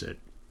opposite.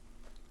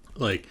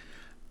 Like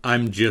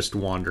I'm just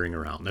wandering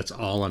around. That's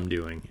all I'm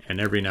doing. And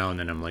every now and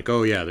then I'm like,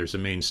 oh yeah, there's a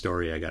main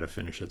story I got to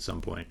finish at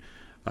some point.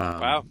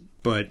 Wow.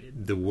 But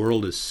the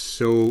world is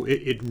so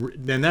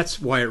and that's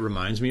why it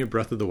reminds me of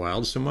Breath of the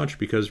Wild so much,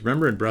 because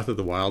remember in Breath of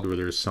the Wild where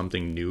there's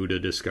something new to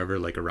discover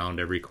like around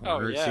every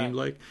corner, It seemed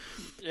like.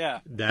 Yeah.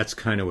 That's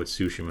kind of what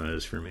Tsushima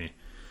is for me.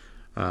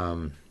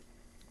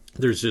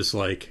 There's just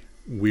like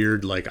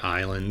weird like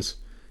islands,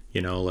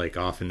 you know, like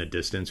off in the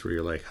distance where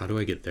you're like, how do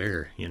I get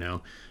there, you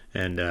know?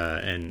 And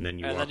then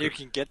you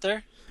can get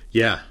there?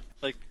 Yeah.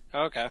 Like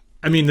okay.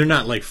 I mean, they're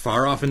not like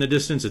far off in the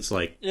distance. It's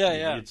like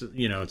It's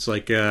you know, it's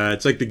like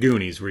the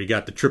Goonies where you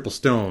got the triple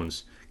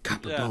stones,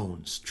 copper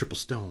bones, triple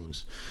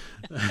stones.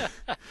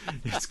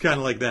 It's kind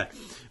of like that.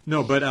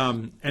 No, but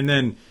and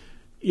then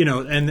you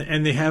know,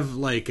 and they have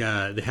like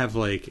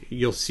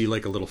you'll see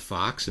like a little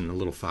fox, and the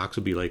little fox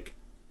will be like,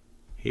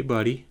 "Hey,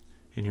 buddy,"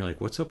 and you're like,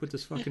 "What's up with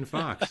this fucking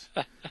fox?"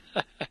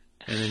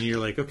 And then you're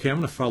like, okay, I'm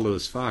going to follow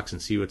this fox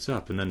and see what's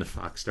up. And then the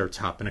fox starts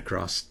hopping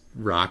across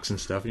rocks and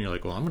stuff. And you're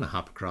like, well, I'm going to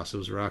hop across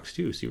those rocks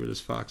too, see where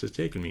this fox is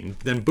taking me. And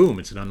then boom,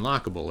 it's an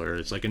unlockable, or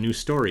it's like a new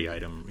story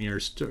item, or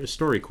a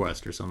story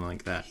quest or something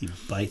like that. He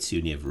bites you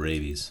and you have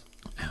rabies.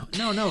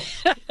 No.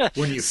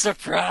 When you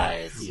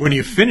surprise. When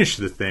you finish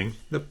the thing,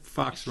 the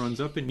fox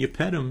runs up and you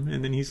pet him.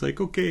 And then he's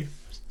like, okay,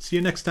 see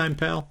you next time,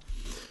 pal.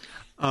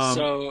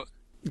 So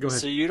go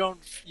ahead. So you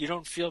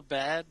don't feel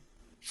bad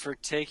for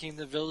taking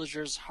the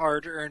villagers'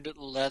 hard-earned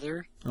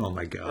leather? Oh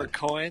my god! Or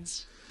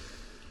coins?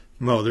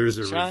 Well, there is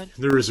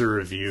a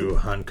review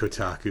on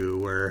Kotaku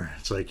where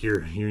it's like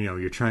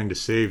you're trying to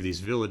save these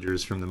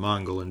villagers from the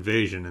Mongol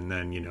invasion, and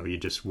then you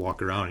just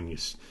walk around and you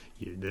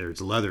there's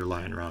leather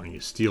lying around and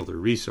you steal their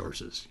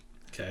resources.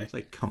 Okay, it's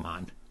like come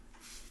on.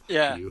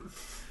 Yeah.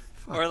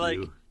 Fuck or like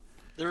you.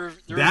 The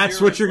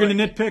That's what you're going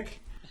to nitpick?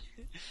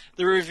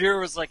 The reviewer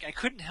was like, I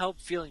couldn't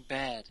help feeling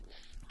bad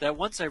that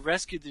once I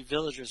rescued the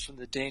villagers from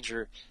the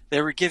danger,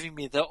 they were giving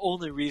me the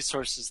only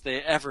resources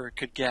they ever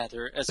could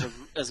gather as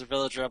a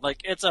villager. I'm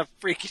like, it's a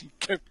freaking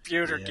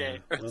computer game.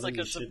 Or it's like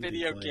it's a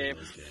video game.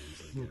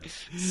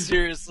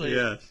 Seriously.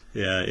 Yeah.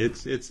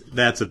 It's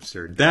that's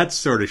absurd. That's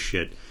sort of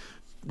shit.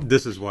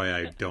 This is why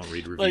I don't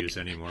read reviews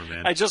anymore,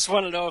 man. I just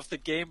want to know if the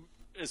game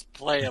is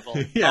playable.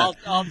 Yeah.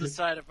 I'll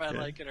decide if I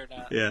like it or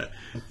not. Yeah.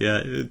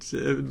 It's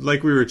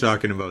like we were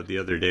talking about the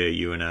other day,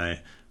 you and I.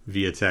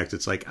 Via text,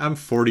 it's like, I'm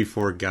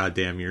 44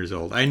 goddamn years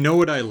old. I know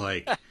what I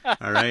like.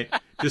 All right,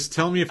 just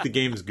tell me if the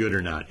game's good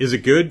or not. Is it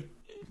good?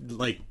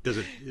 Like, is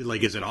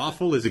it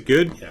awful? Is it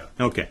good? Yeah.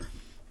 Okay.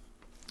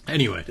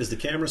 Anyway, does the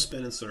camera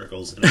spin in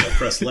circles? And if I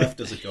press left,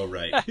 does it go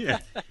right? Yeah.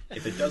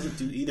 If it doesn't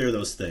do either of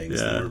those things,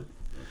 then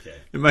okay.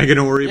 Am I going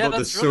to worry about the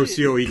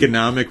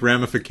socioeconomic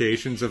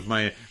ramifications of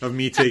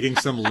me taking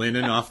some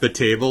linen off the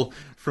table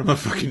from a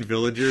fucking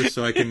villager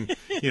so I can,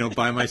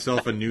 buy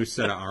myself a new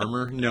set of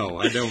armor? No,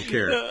 I don't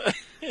care.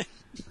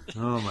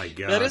 Oh my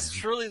god. That is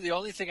truly the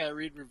only thing I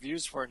read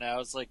reviews for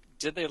now is like,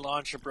 did they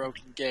launch a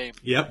broken game?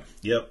 Yep.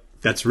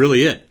 That's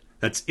really it.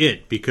 That's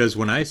it. Because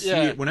when I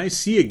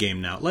see a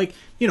game now, like,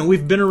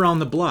 we've been around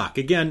the block.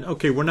 Again,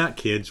 okay, we're not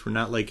kids. We're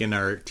not like in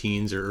our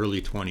teens or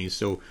early 20s.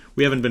 So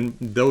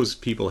those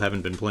people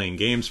haven't been playing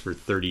games for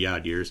 30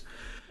 odd years.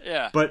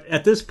 Yeah. But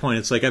at this point,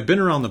 it's like I've been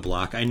around the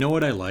block. I know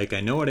what I like.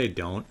 I know what I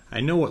don't. I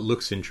know what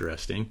looks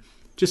interesting.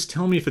 Just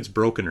tell me if it's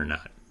broken or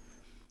not.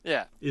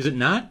 Yeah. Is it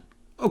not?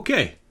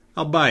 Okay,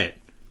 I'll buy it.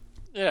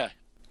 Yeah.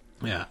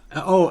 Yeah.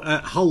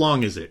 How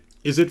long is it?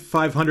 Is it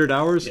 500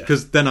 hours?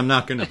 Because then I'm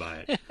not going to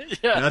buy it.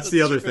 That's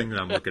the other thing that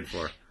I'm looking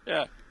for.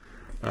 Yeah.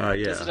 Yeah.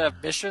 Does it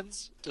have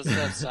missions? Does it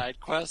have side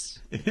quests?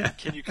 Yeah.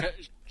 Can you,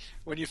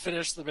 when you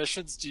finish the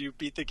missions, do you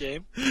beat the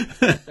game?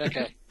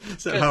 Okay.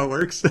 Is that how it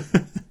works?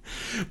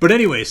 But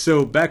anyway,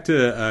 so back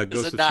to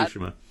Ghost of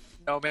Tsushima.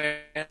 No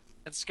Man's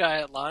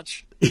Sky at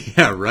launch.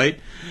 Yeah, right.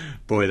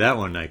 Boy, that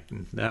one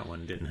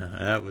didn't.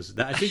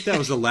 I think that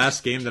was the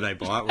last game that I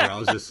bought where I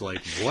was just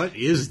like, "What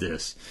is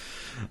this?"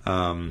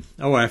 I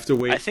have to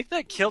wait. I think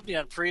that killed me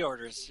on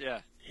pre-orders.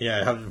 Yeah.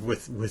 Yeah,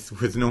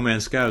 with No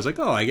Man's Sky, I was like,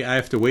 "Oh, I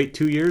have to wait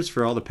 2 years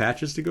for all the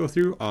patches to go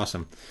through."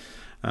 Awesome.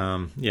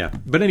 Yeah,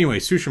 but anyway,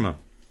 Tsushima.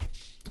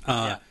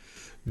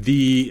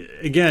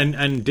 Again,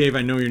 and Dave,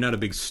 I know you're not a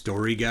big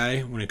story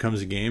guy when it comes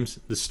to games.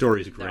 The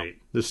story's great.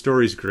 No. The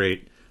story's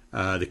great.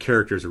 The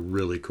characters are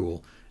really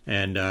cool.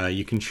 And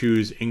you can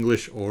choose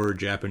English or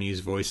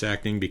Japanese voice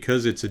acting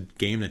because it's a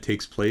game that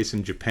takes place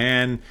in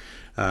Japan.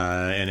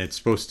 And it's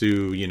supposed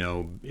to,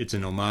 it's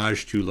an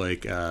homage to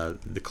like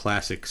the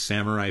classic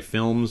samurai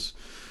films.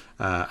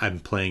 I'm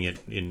playing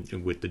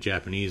it with the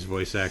Japanese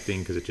voice acting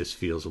because it just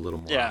feels a little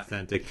more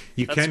authentic.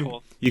 You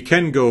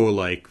can go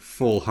like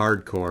full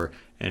hardcore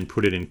and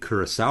put it in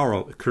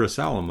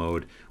Kurosawa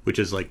mode, which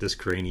is like this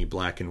grainy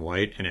black and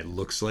white, and it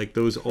looks like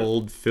those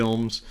old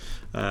films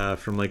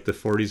from like the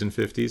 40s and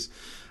 50s.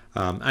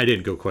 I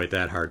didn't go quite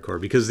that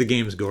hardcore because the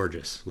game's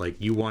gorgeous. Like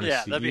you want to see.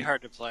 Yeah, that'd be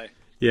hard to play.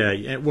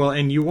 Yeah, well,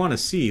 and you want to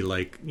see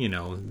like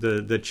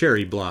the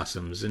cherry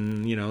blossoms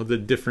and the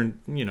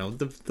different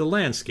the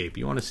landscape.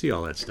 You want to see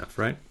all that stuff,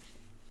 right?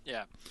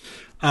 Yeah.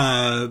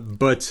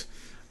 But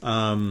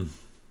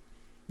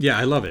yeah,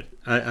 I love it.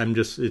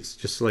 It's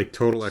just like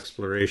total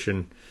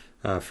exploration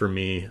for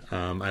me.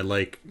 I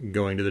like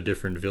going to the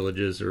different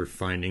villages or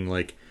finding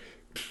like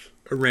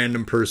a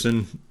random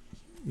person,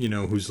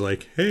 who's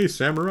like, "Hey,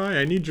 samurai,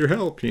 I need your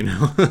help,"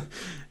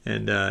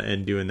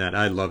 and doing that.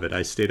 I love it.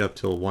 I stayed up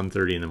till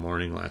 1:30 in the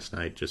morning last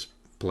night just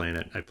playing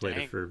it. I played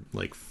it for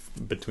like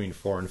between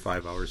 4 and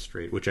 5 hours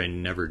straight, which I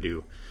never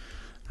do.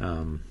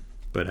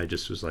 But I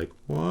just was like,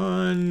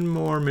 one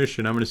more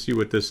mission. I'm going to see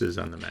what this is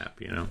on the map,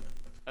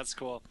 That's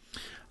cool.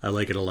 I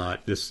like it a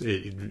lot.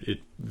 It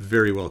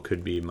very well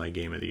could be my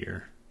game of the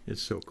year.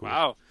 It's so cool.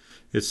 Wow.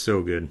 It's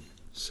so good.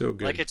 So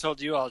good. Like I told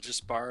you, I'll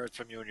just borrow it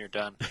from you when you're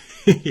done.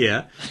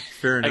 Yeah,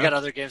 fair enough. I got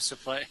other games to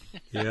play.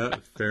 Yeah,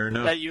 fair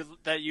enough.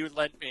 that you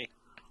lent me.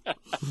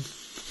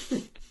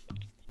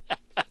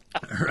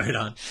 Right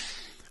on.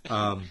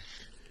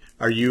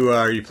 Are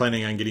you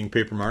planning on getting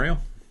Paper Mario?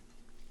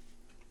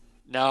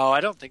 No, I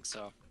don't think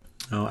so.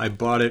 Oh, I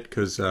bought it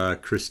because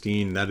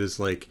Christine, that is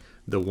like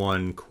the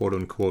one quote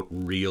unquote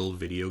real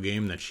video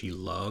game that she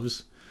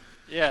loves.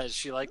 Yeah, does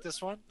she like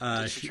this one?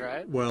 Did she try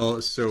it?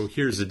 Well, so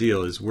here's the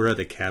deal: is we're at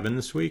the cabin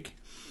this week,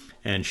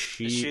 and is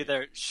she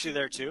there? She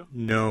there too?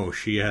 No,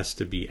 she has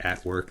to be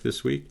at work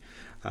this week.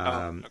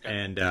 Okay.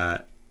 And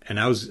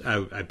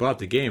I bought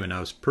the game, and I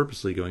was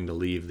purposely going to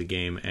leave the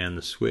game and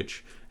the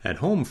Switch at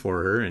home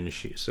for her, and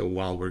so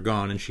while we're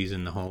gone and she's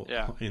in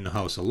the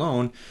house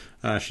alone,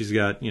 she's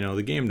got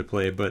the game to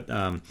play. But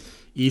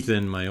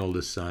Ethan, my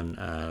oldest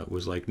son,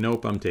 was like,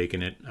 "Nope, I'm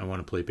taking it. I want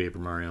to play Paper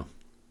Mario."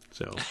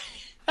 So.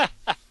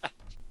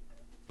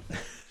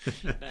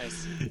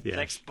 Nice. Yeah.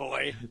 Thanks,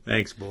 boy.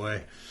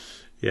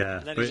 Yeah.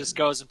 And then he just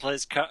goes and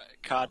plays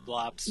COD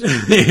Blops.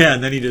 Yeah,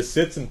 and then he just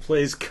sits and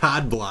plays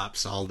COD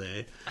Blops all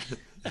day.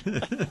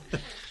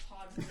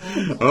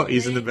 Oh,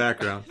 he's in the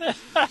background.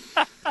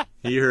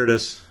 He heard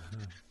us.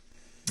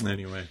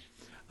 Anyway.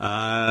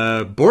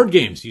 Board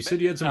games. You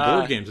said you had some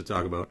board games to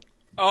talk about.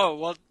 Oh,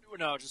 well,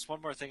 no, just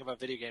one more thing about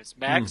video games.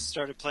 Max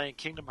started playing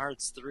Kingdom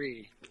Hearts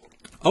 3.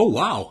 Oh,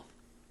 wow.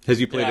 Has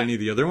he played any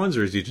of the other ones,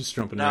 or is he just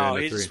jumping right into 3?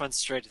 No, he just went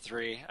straight to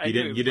 3.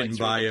 You didn't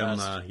buy him.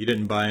 You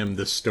didn't buy him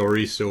the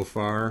story so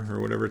far,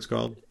 or whatever it's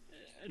called.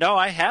 No,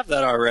 I have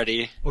that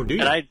already. Oh, do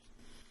you? And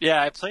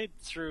I played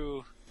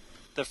through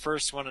the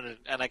first one,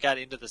 and I got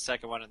into the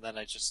second one, and then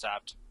I just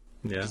stopped.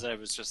 Yeah. Because I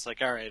was just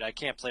like, all right, I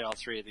can't play all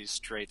 3 of these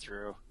straight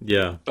through.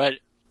 Yeah. But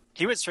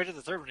he went straight to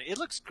the third one. It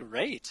looks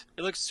great.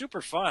 It looks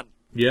super fun.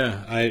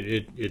 Yeah,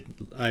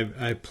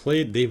 I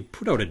played. They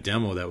put out a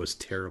demo that was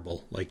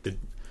terrible. Like the.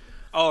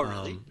 Oh,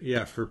 really?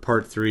 Yeah, for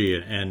part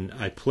 3, and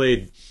I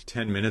played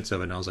 10 minutes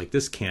of it, and I was like,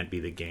 this can't be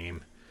the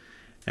game.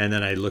 And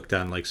then I looked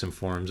on like some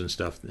forums and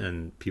stuff,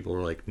 and people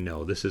were like,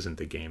 no, this isn't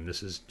the game.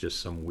 This is just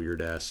some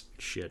weird-ass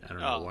shit. I don't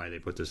know why they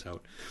put this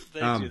out.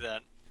 They do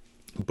that.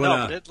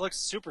 But it looks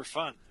super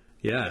fun.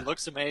 Yeah. It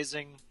looks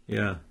amazing.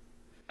 Yeah.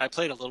 I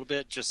played a little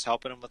bit, just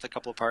helping him with a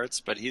couple of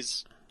parts, but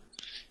he's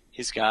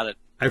got it.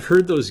 I've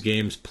heard those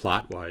games,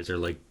 plot-wise, are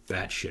like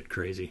batshit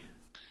crazy.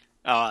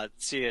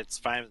 See, it's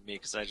fine with me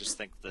because I just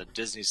think the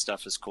Disney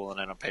stuff is cool and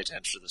I don't pay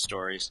attention to the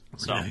stories.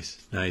 So.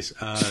 Nice.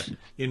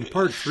 In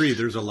part 3,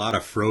 there's a lot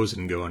of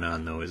Frozen going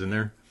on, though, isn't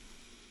there?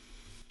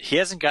 He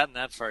hasn't gotten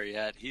that far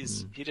yet. He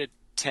did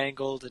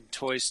Tangled and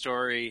Toy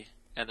Story,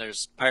 and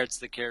there's Pirates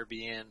of the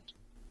Caribbean,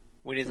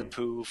 Winnie the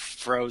Pooh,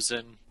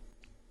 Frozen,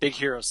 Big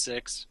Hero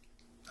 6.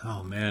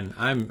 Oh man,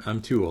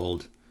 I'm too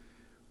old.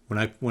 When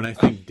I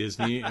think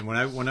Disney, and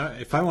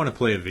if I want to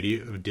play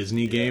a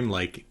Disney game,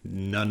 like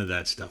none of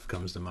that stuff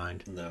comes to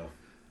mind. No.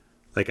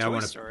 Like Toy I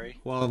want to. Story.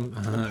 Well,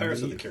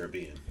 Pirates of the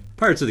Caribbean.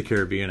 Pirates of the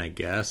Caribbean, I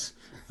guess.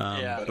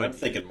 But I'm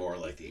thinking more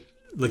like the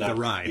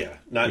ride. Yeah,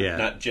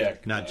 not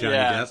Jack. Not Johnny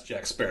Depp.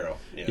 Jack Sparrow.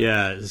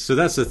 Yeah. So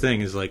that's the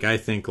thing is like I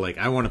think like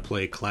I want to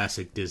play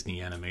classic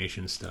Disney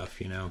animation stuff.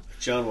 You know.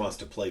 John wants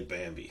to play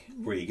Bambi,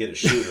 where you get to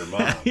shoot her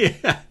mom.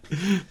 Yeah.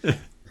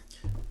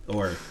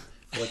 Or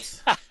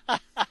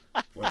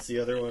what's the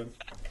other one?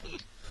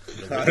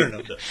 I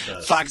don't know.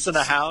 Fox and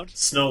the Hound?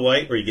 Snow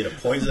White, where you get to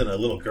poison a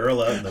little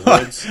girl out in the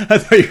woods. I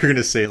thought you were going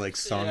to say like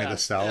Song of the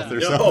South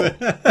or something.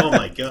 Oh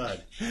my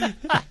god.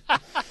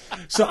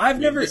 So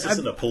this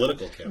isn't a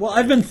political campaign. Well,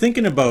 I've been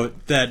thinking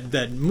about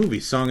that movie,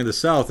 Song of the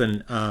South,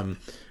 and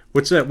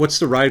what's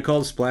the ride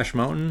called? Splash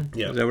Mountain?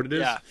 Yeah. Is that what it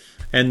is? Yeah.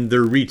 And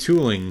they're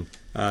retooling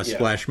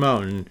Splash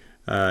Mountain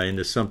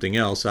into something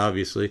else,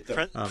 obviously.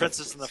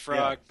 Princess and the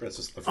Frog. Yeah,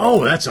 Princess and the Frog.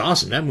 Oh, that's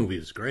awesome. That movie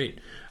is great.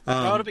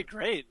 It'll be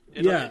great.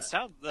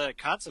 The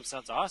concept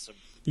sounds awesome.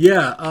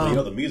 Yeah.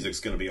 The music's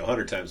going to be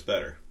 100 times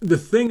better. The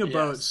thing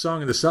about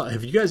Song of the South,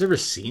 have you guys ever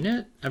seen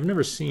it? I've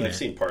never seen it. I've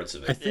seen parts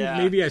of it. I think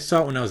maybe I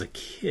saw it when I was a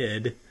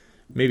kid.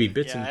 Maybe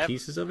bits and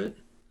pieces of it.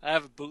 I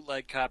have a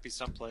bootleg copy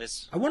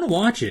someplace. I want to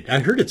watch it. I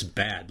heard it's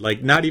bad.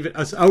 Like, not even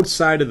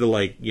outside of the,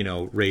 like, you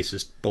know,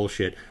 racist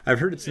bullshit. I've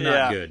heard it's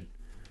not good.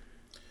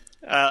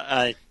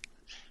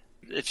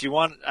 If you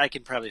want, I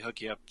can probably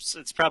hook you up.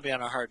 It's probably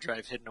on a hard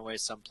drive hidden away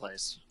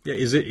someplace. Yeah,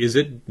 is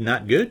it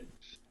not good?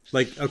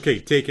 Like, okay,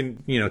 take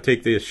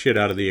the shit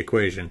out of the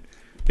equation,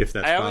 if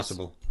that's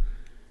possible.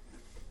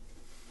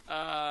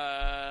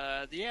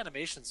 The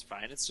animation's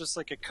fine. It's just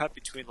like a cut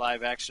between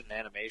live action and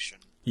animation.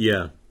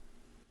 Yeah.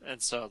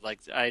 And so, like,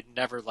 I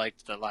never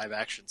liked the live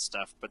action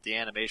stuff, but the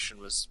animation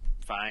was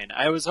fine.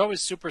 I was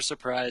always super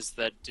surprised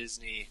that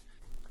Disney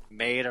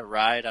made a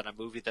ride on a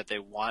movie that they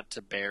want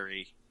to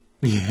bury.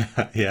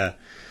 Yeah.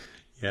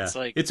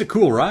 It's a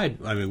cool ride.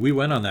 I mean, we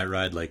went on that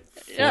ride like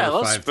 4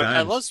 or 5 times.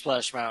 I love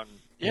Splash Mountain.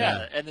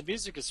 Yeah, and the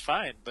music is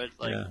fine, but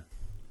like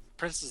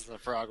Princess and the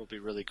Frog will be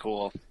really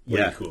cool.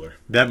 Way cooler.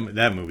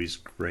 That movie's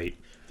great.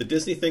 The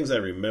Disney things I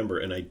remember,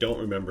 and I don't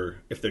remember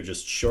if they're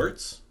just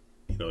shorts.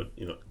 You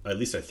know, at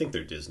least I think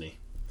they're Disney.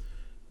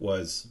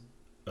 Was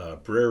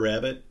Brer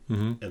Rabbit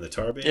and the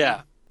Tar Baby?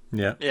 Yeah.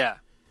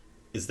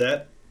 Is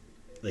that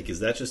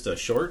just a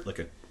short, like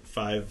a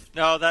 5?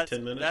 No,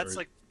 10 minutes.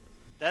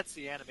 That's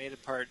the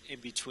animated part in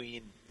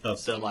between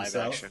of the live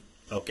action.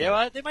 Okay. Yeah,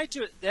 well, they might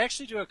do it. They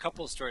actually do a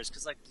couple of stories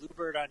because, like,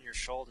 Bluebird on Your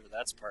Shoulder,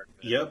 that's part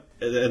of it. Yep,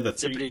 and the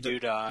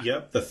Zippity-doo-dah.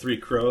 Yep, the 3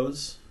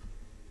 crows.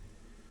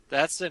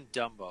 That's in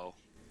Dumbo.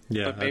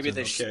 Yeah, but maybe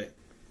they should. Okay,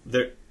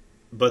 there,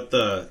 but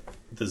the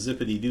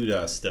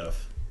Zippity-doo-dah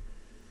stuff.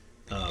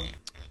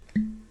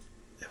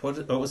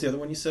 What was the other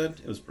one you said?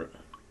 It was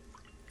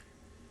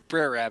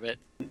Brer Rabbit.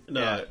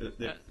 No,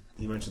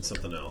 you mentioned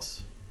something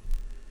else.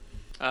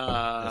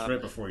 That's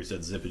right before you said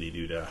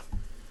Zippity-doo-dah.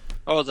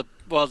 Oh, the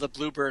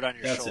Bluebird on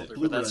Your Shoulder,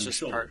 but that's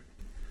just part.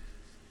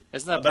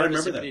 Isn't that part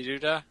of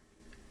Zippity-doo-dah?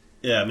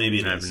 Yeah, maybe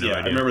it is.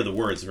 I remember the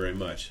words very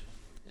much.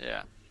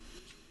 Yeah.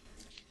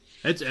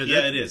 It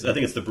is. I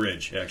think it's the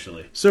bridge,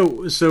 actually.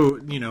 So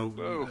you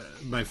know,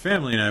 my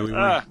family and I, we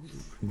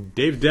went.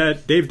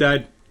 Dave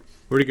died.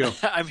 Where'd he go?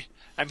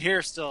 I'm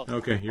here still.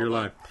 Okay, you're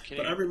alive.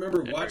 But I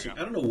remember watching. I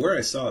don't know where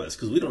I saw this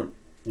because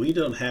we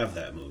don't have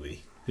that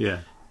movie. Yeah.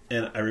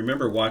 And I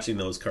remember watching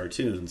those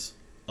cartoons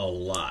a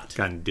lot.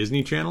 On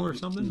Disney Channel or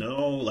something?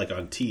 No, like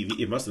on TV.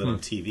 It must have been on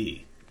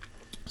TV.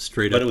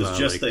 Straight up, but it was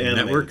just like the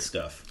animated network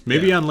stuff.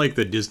 Maybe on like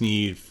the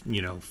Disney,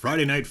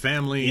 Friday Night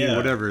Family,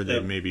 whatever.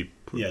 They maybe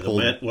pulled,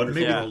 the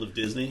Wonderful World of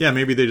Disney. Yeah,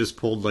 maybe they just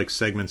pulled like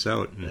segments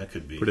out and that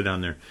could be. Put it on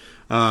there.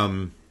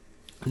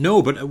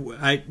 No, but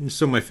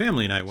so my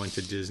family and I went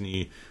to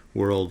Disney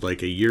World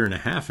like a year and a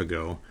half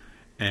ago,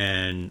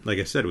 and like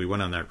I said, we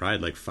went on that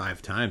ride like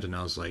 5 times, and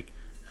I was like,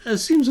 it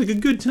seems like a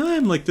good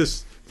time, like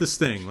this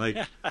thing, like.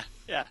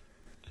 Yeah.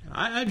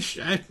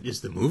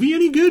 Is the movie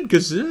any good?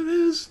 Because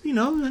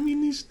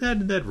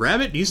that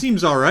rabbit, he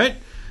seems all right.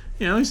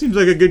 He seems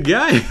like a good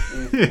guy.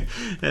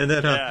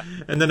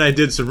 and then I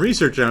did some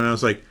research on it, and I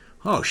was like,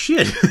 oh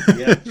shit.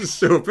 Yeah.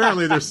 So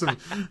apparently there's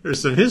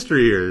some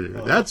history here.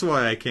 That's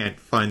why I can't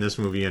find this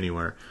movie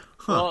anywhere.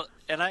 Huh. Well,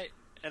 and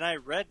I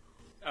read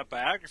a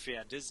biography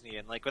on Disney,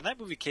 and like when that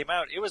movie came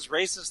out, it was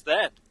racist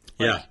then.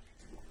 Yeah.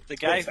 The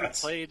guy who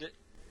played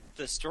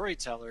the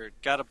storyteller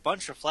got a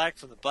bunch of flack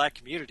from the black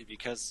community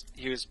because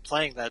he was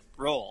playing that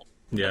role.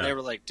 Yeah. And they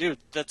were like, dude,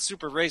 that's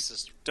super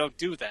racist. Don't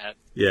do that.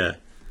 Yeah.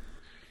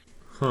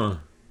 Huh.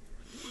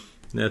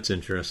 That's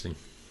interesting.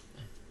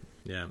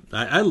 Yeah.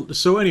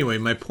 So anyway,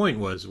 my point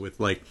was with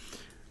like,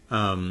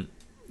 remember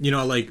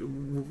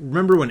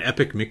when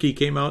Epic Mickey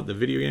came out, the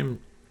video game?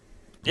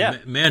 Yeah.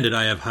 Man, did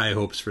I have high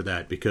hopes for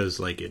that, because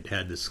like it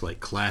had this like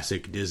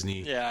classic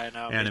Disney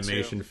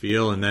animation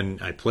feel, and then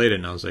I played it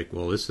and I was like,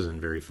 well, this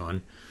isn't very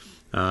fun.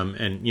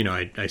 And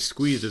I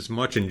squeezed as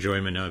much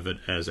enjoyment of it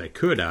as I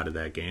could out of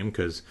that game,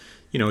 because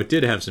it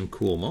did have some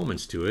cool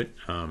moments to it.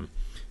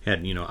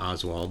 Had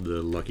Oswald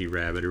the Lucky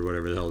Rabbit or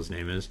whatever the hell his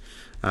name is.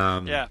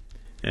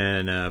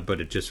 And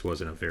but it just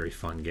wasn't a very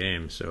fun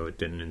game, so it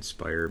didn't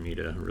inspire me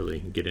to really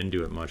get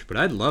into it much. But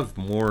I'd love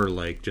more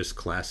like just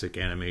classic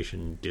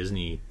animation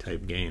Disney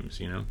type games,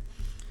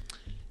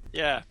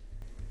 Yeah.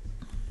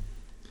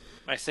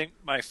 I think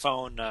my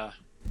phone,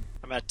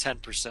 I'm at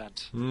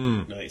 10%.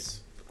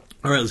 Nice.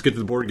 All right, let's get to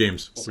the board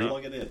games.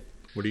 Plug it in.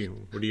 What do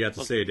you got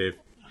to say, Dave?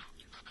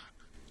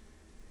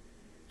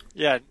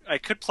 Yeah, I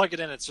could plug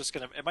it in. It's just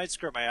it might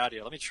screw up my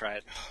audio. Let me try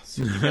it.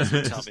 So you guys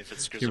can tell me if it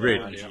screws up my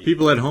audio.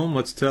 People at home,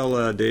 let's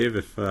tell Dave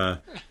if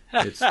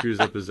it screws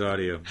up his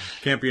audio.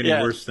 Can't be any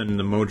worse than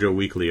the Mojo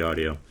Weekly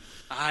audio.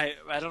 I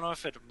don't know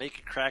if it'll make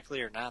it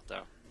crackly or not,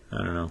 though. I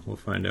don't know. We'll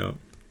find out.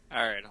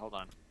 All right, hold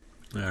on.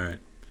 All right.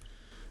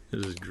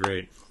 This is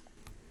great.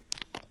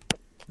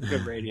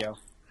 Good radio.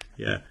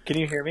 Yeah. Can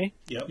you hear me?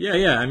 Yep.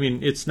 Yeah. I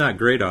mean, it's not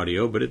great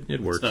audio, but it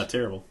works. It's not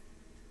terrible.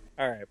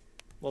 All right.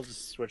 We'll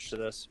just switch to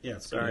this. Yeah,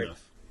 it's good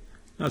enough.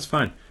 That's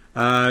fine.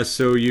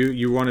 So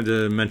you wanted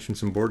to mention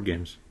some board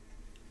games.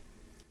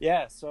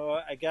 Yeah, so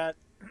I got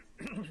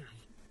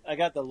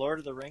the Lord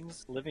of the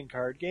Rings living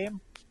card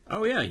game.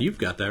 Oh yeah, you've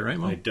got that, right,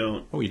 Mo? I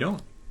don't. Oh, you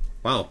don't?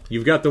 Wow,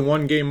 you've got the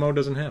one game Mo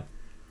doesn't have.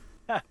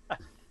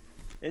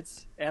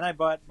 And I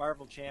bought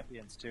Marvel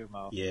Champions too,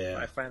 Mo. Yeah.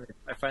 I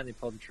finally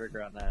pulled the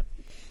trigger on that.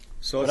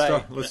 So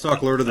let's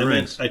talk Lord of the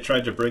Rings. I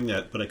tried to bring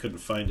that, but I couldn't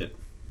find it.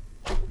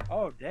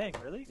 Oh, dang,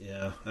 really?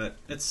 Yeah,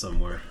 it's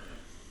somewhere.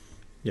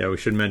 Yeah, we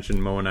should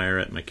mention Mo and I are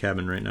at my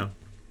cabin right now.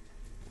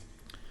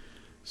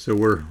 So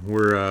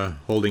we're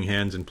holding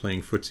hands and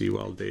playing footsie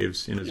while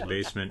Dave's in his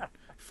basement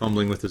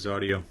fumbling with his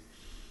audio.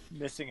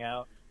 Missing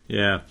out.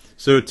 Yeah.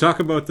 So talk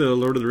about the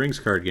Lord of the Rings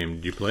card game.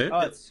 Did you play it? Oh,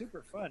 it's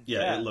super fun.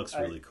 Yeah, it looks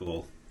really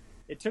cool.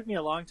 It took me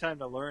a long time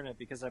to learn it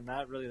because I'm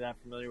not really that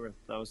familiar with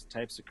those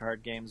types of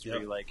card games where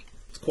you like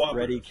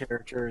ready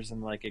characters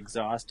and like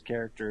exhaust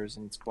characters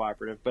and it's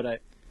cooperative.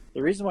 But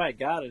the reason why I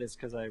got it is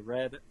because I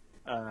read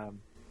an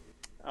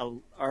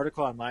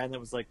article online that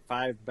was like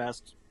 5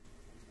 best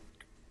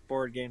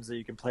board games that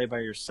you can play by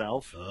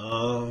yourself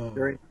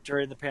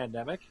during the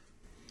pandemic.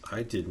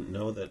 I didn't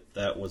know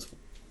that was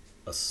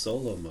a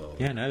solo mode.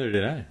 Yeah, neither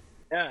did I.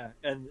 Yeah,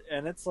 and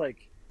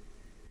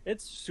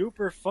it's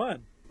super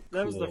fun.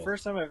 That was the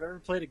first time I've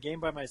ever played a game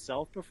by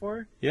myself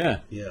before. Yeah.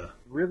 Yeah.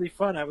 Really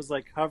fun. I was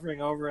like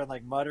hovering over and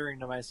like muttering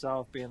to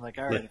myself, being like,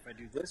 all right, if I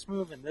do this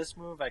move and this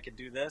move, I can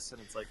do this.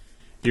 And it's like...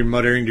 You're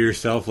muttering to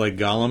yourself like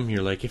Gollum.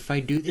 You're like, if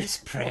I do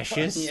this,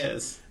 precious.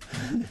 Yes.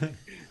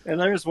 And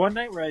there was one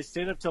night where I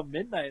stayed up till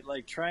midnight,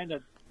 like trying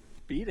to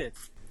beat it.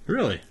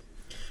 Really?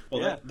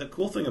 Well, the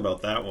cool thing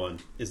about that one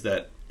is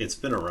that it's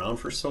been around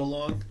for so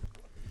long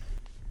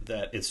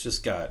that it's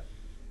just got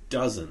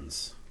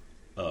dozens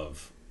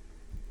of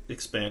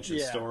expansion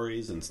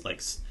stories, and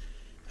like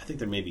I think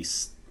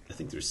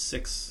there's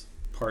 6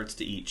 parts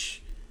to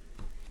each.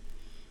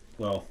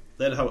 Well,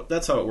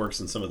 that's how it works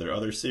in some of their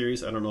other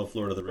series. I don't know if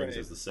Lord of the Rings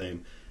is the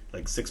same,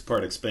 like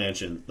 6-part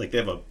expansion. Like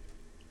they have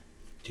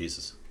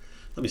Jesus.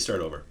 Let me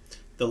start over.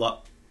 They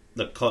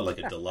call it like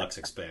a deluxe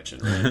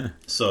expansion, right?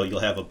 So you'll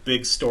have a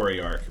big story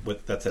arc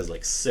that has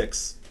like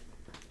 6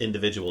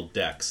 individual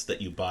decks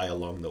that you buy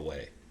along the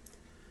way.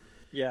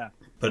 Yeah.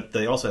 But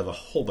they also have a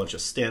whole bunch of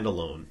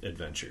standalone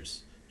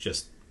adventures.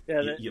 Just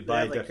you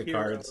buy a deck of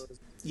cards.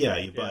 Yeah,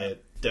 you buy a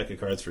deck of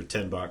cards for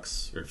 $10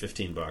 or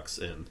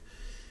 $15, and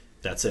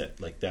that's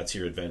it. Like that's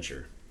your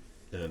adventure.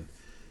 And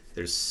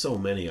there's so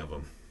many of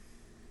them.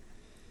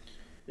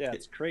 Yeah,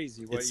 it's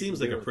crazy. It seems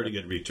like a pretty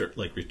good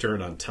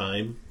return on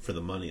time for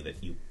the money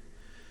that you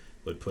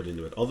would put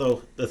into it.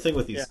 Although the thing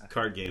with these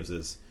card games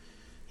is,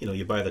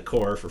 you buy the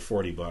core for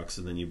 $40,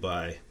 and then you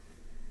buy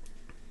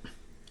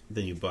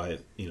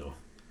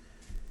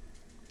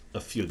a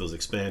few of those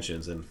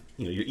expansions, and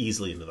you're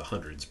easily into the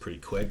hundreds pretty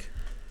quick.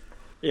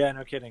 Yeah,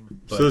 no kidding.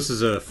 But, so this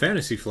is a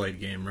Fantasy Flight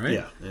game, right?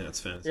 Yeah,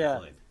 it's Fantasy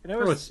Flight.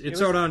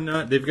 It's out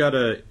on. They've got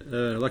a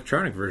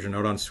electronic version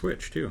out on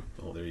Switch too.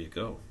 Oh, there you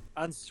go.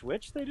 On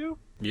Switch, they do?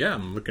 Yeah,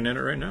 I'm looking at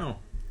it right now.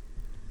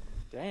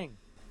 Dang,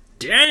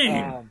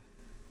 Gina.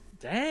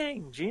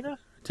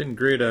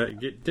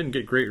 Didn't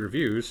get great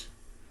reviews.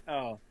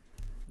 Oh,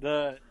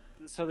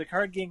 so the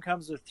card game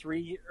comes with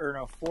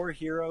 4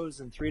 heroes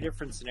and 3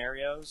 different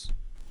scenarios.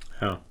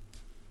 Oh.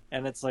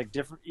 And it's like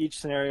different. Each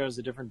scenario is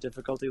a different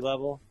difficulty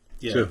level.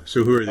 Yeah.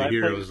 So who are the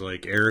heroes?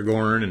 Like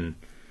Aragorn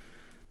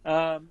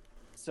and.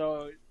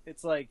 So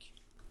it's like,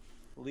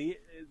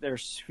 they're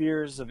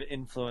spheres of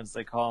influence,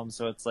 they call them.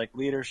 So it's like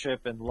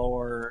leadership and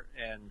lore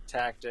and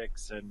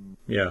tactics and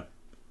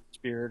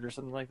spirit or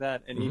something like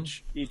that. And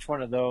each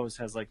one of those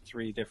has like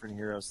 3 different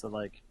heroes. So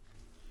like,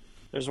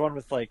 There's one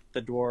with like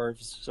the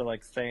dwarves, so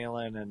like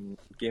Thalen and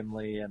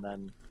Gimli, and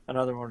then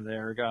another one with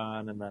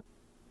Aragorn, and then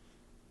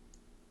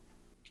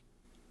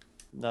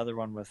another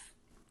one with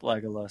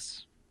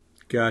Legolas.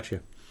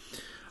 Gotcha.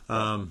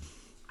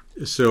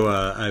 So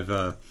I've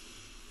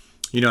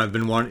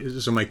been wanting.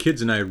 So my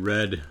kids and I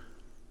read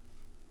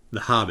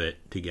The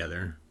Hobbit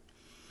together,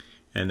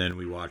 and then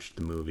we watched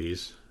the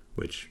movies,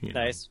 which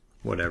nice.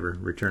 Whatever.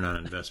 Return on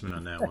investment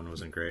on that one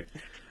wasn't great.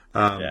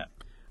 Yeah.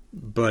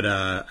 But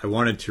I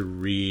wanted to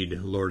read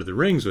Lord of the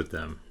Rings with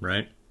them,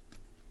 right?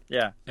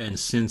 Yeah. And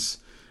since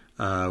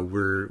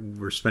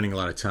we're spending a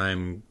lot of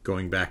time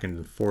going back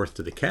and forth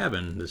to the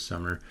cabin this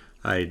summer,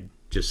 I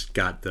just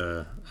got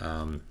the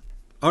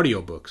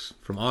audiobooks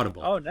from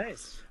Audible. Oh,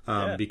 nice.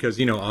 Yeah. Because,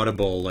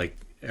 Audible, like,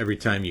 every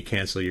time you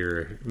cancel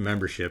your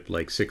membership,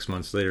 like 6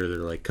 months later, they're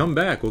like, come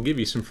back, we'll give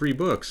you some free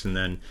books. And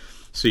then,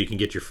 so you can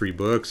get your free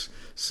books,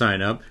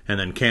 sign up, and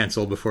then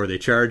cancel before they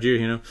charge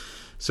you,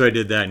 So I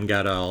did that and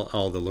got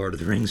all the Lord of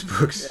the Rings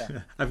books.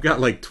 Yeah. I've got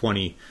like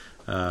 20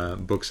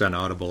 books on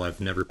Audible.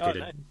 I've never paid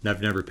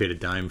a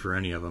dime for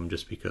any of them,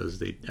 just because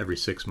they every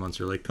 6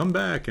 months are like, come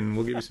back and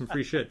we'll give you some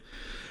free shit.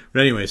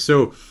 But anyway,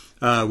 so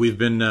we've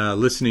been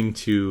listening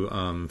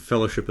to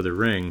Fellowship of the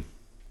Ring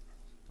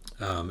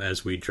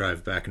as we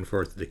drive back and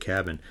forth to the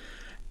cabin,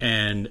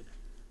 and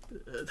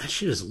that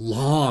shit is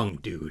long,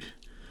 dude.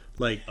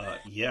 Like,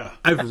 yeah,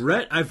 I've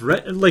read,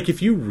 like,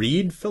 if you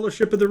read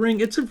Fellowship of the Ring,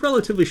 it's a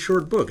relatively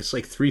short book. It's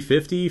like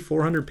 350,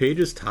 400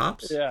 pages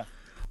tops. Yeah.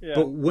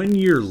 But when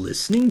you're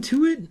listening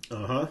to it,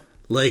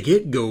 like,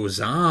 it goes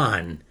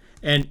on.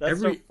 And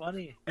that's so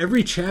funny.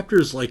 Every chapter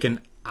is like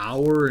an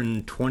hour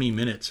and 20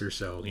 minutes or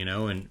so,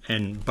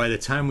 and by the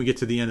time we get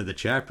to the end of the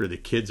chapter, the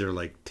kids are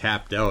like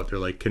tapped out. They're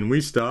like, can we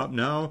stop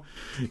now?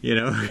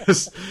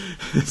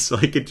 It's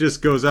like it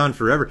just goes on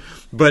forever.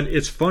 But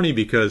it's funny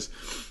because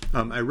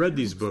I read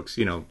these books,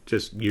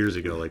 just years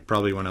ago, like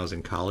probably when I was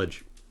in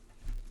college.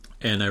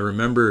 And I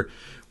remember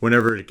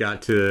whenever it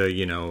got to,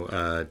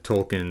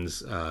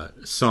 Tolkien's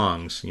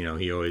songs,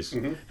 he always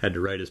had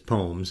to write his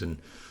poems, and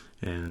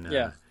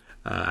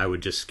I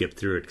would just skip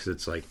through it because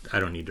it's like, I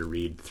don't need to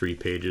read 3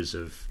 pages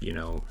of,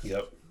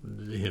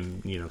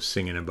 him,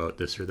 singing about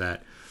this or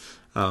that.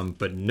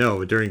 But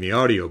no, during the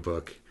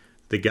audiobook,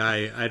 the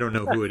guy, I don't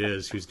know who it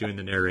is who's doing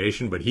the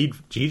narration, but he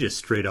just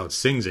straight out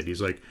sings it.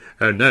 He's like,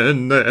 and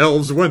then the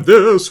elves went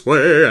this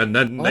way, and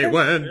then they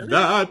went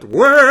that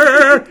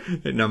way.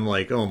 And I'm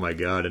like, oh my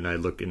God. And I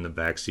look in the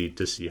back seat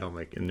to see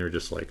and they're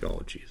just like,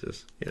 oh,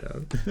 Jesus.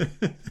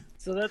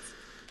 So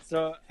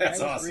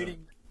that's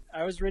awesome.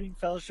 I was reading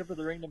Fellowship of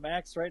the Ring to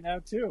Max right now,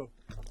 too.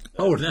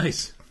 Oh,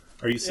 nice.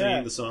 Are you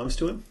singing the songs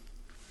to him?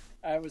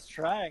 I was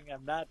trying.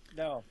 I'm not.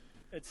 No.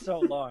 It's so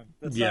long.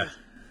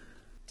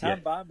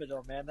 Tom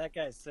Bombadil, man, that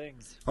guy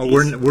sings. Oh,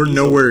 we're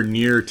nowhere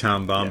near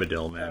Tom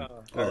Bombadil, man.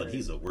 Oh, and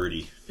he's a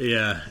wordy.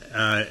 Yeah,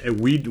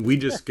 we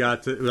just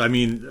got to. I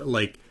mean,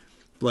 like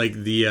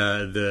the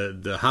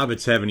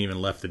hobbits haven't even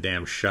left the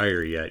damn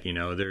Shire yet.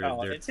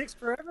 They're it takes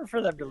forever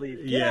for them to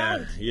leave.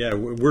 Yeah.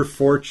 We're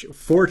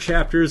four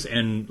chapters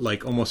and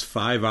like almost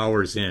 5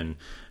 hours in,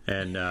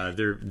 and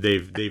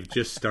they've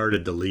just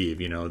started to leave.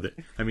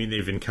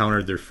 They've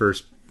encountered their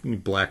first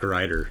Black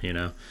Rider.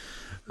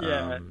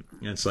 And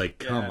it's like,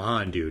 come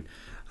on, dude.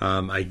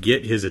 I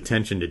get his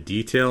attention to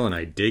detail and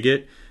I dig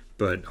it,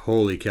 but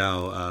holy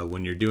cow,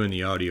 when you're doing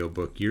the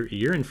audiobook,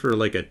 you're in for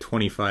like a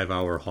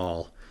 25-hour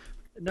haul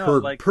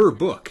per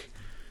book.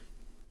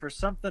 For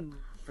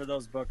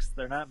those books,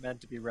 they're not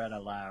meant to be read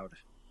aloud.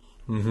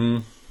 Mm-hmm.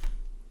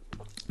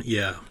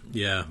 Yeah.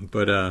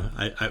 But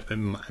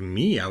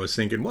I was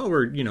thinking, well,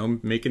 we're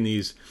making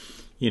these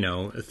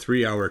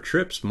 3-hour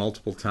trips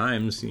multiple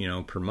times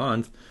per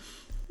month.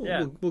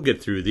 We'll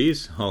get through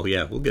these. Oh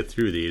yeah, we'll get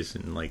through these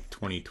in like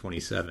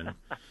 2027.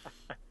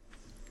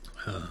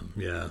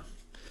 Yeah.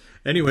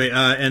 Anyway,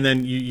 and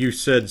then you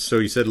said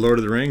Lord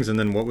of the Rings, and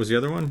then what was the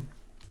other one?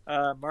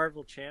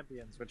 Marvel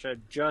Champions, which I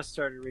just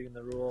started reading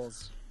the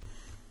rules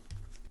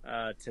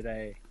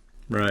today.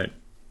 Right.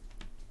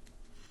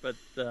 But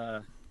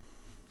the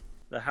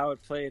how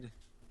it played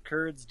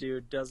Kurds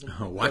dude doesn't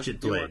watch it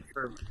played.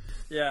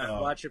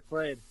 Watch it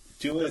played.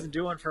 Doesn't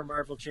do one for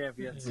Marvel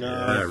Champions.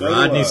 No,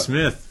 Rodney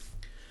Smith.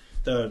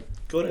 Go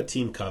to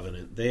Team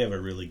Covenant. They have a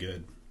really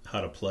good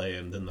how to play,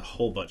 and then the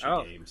whole bunch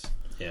of games.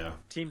 Yeah.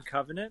 Team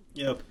Covenant?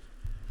 Yep.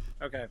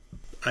 Okay.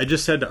 I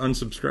just had to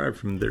unsubscribe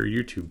from their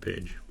YouTube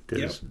page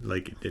because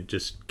it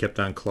just kept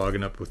on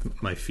clogging up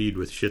with my feed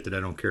with shit that I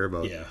don't care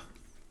about. Yeah.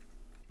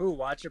 Ooh,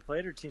 Watch It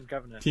Played or Team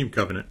Covenant? Team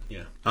Covenant.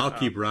 Yeah. I'll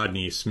keep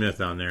Rodney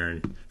Smith on there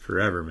and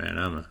forever, man.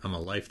 I'm a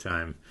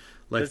lifetime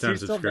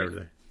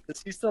subscriber.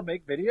 Does he still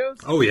make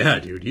videos? Oh yeah,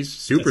 dude. He's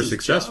super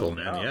successful,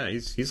 man. Oh. Yeah,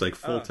 he's like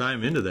full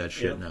time into that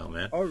shit now,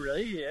 man. Oh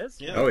really? He is?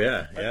 Yeah. Oh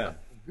yeah.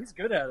 He's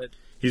good at it.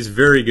 He's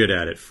very good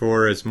at it.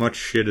 For as much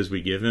shit as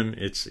we give him,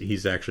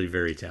 he's actually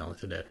very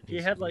talented at it. He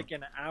had like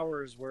an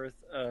hour's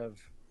worth of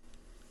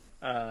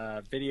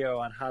video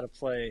on how to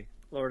play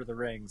Lord of the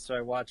Rings, so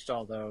I watched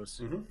all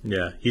those. Mm-hmm.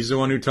 Yeah, he's the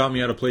one who taught me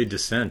how to play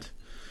Descent.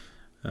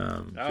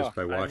 just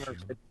by watching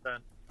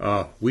them.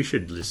 Oh, we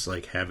should just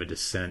like have a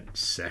Descent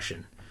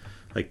session,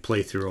 like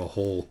play through a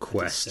whole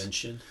quest. A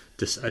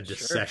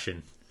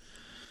discession.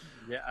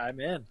 Yeah, I'm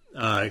in.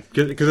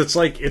 Because it's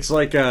like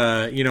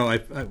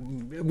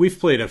we've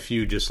played a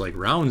few just like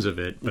rounds of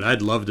it, but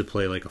I'd love to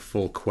play like a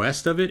full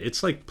quest of it.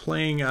 It's like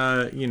playing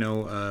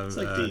it's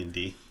like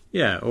D&D.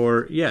 Yeah,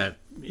 or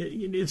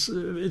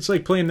it's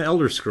like playing the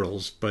Elder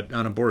Scrolls but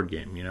on a board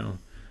game.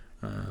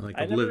 Like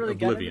I never really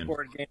got Oblivion. into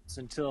board games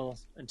until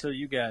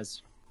you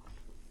guys.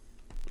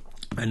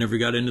 I never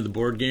got into the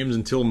board games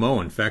until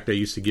Mo. In fact, I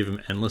used to give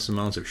him endless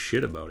amounts of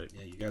shit about it.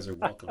 Yeah, you guys are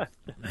welcome.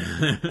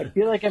 I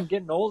feel like I'm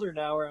getting older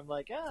now where I'm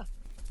like,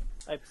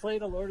 I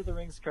played a Lord of the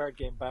Rings card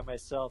game by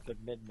myself at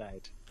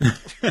midnight.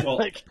 Well,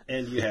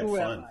 and you had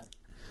fun.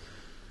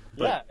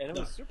 Yeah, and it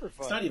was super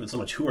fun. It's not even so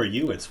much who are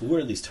you, it's who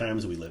are these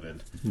times we live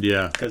in.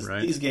 Yeah, because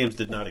these games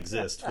did not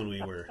exist when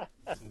we were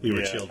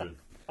children.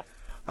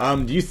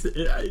 Do you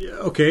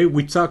okay,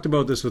 we talked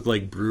about this with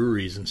like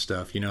breweries and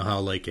stuff. You know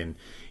how like in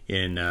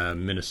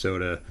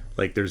Minnesota,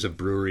 like there's a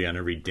brewery on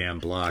every damn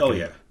block. Oh,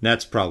 yeah.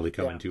 That's probably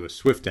coming to a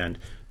swift end.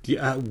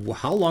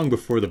 How long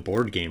before the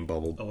board game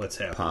bubble it's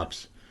happening.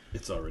 Pops?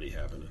 It's already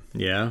happening.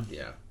 Yeah?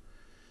 Yeah.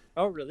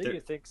 Oh, really?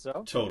 You think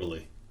so?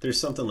 Totally. There's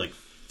something like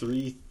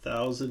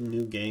 3,000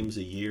 new games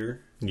a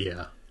year.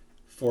 Yeah.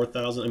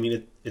 4,000. I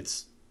mean,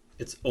 it's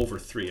over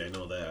 3, I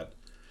know that.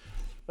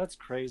 That's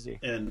crazy.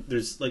 And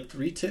there's like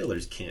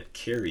retailers can't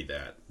carry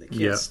that. They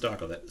can't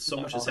stock all that. So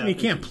much is happening.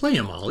 You can't play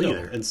them all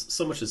either. And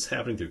so much is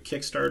happening through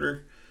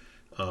Kickstarter.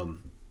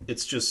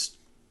 It's just,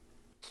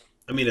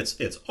 I mean, it's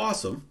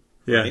awesome,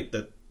 right?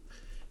 That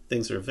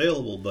things are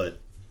available. But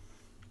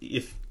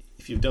if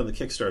you've done the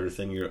Kickstarter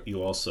thing,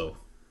 you also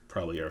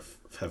probably have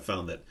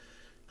found that,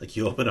 like,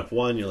 you open up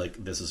one, you're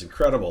like, this is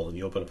incredible, and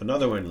you open up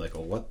another one, you're like,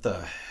 oh, what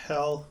the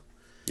hell?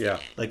 Yeah.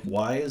 Like,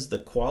 why is the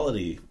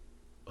quality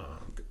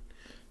of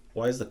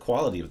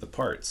the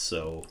parts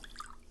so,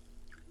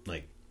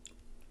 like,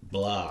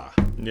 blah?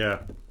 Yeah.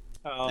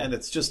 And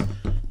it's just,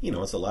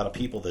 it's a lot of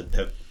people that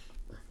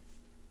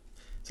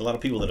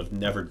have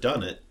never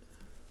done it,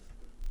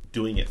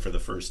 doing it for the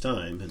first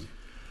time, and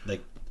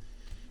like,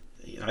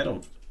 I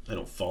don't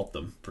fault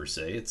them per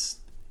se. It's,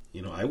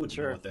 I wouldn't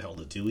know what the hell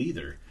to do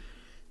either.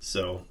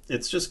 So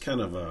it's just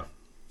kind of I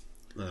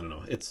don't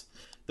know. It's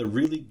the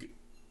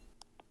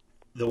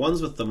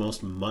ones with the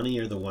most money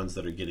are the ones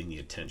that are getting the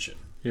attention.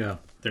 Yeah.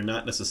 They're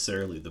not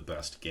necessarily the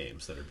best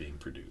games that are being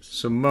produced.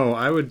 So, Mo,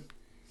 I would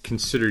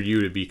consider you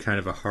to be kind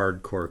of a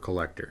hardcore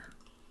collector.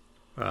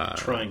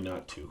 Trying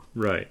not to.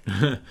 Right.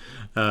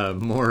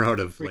 More out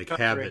of like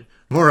habit.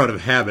 More out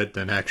of habit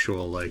than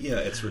actual like. Yeah,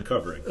 it's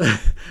recovering.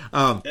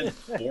 And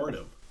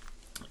boredom.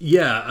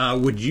 Yeah.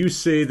 Would you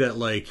say that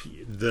like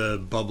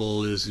the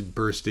bubble is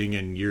bursting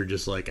and you're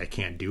just like, I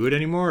can't do it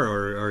anymore,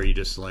 or are you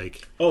just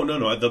like? Oh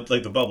no!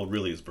 The bubble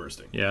really is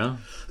bursting. Yeah.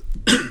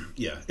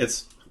 Yeah,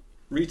 it's.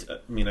 I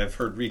mean, I've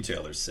heard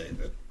retailers say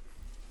that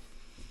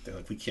they're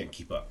like, we can't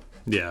keep up.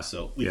 Yeah.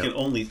 So we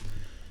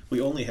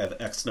only have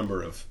X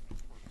number of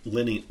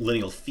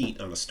lineal feet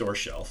on a store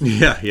shelf.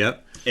 Yeah.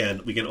 Yep.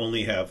 And we can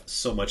only have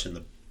so much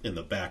in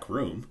the back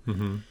room.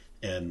 Mm-hmm.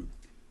 And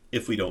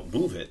if we don't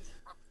move it,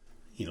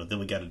 then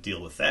we got to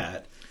deal with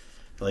that.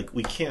 Like,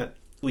 we can't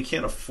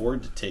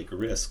afford to take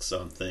risks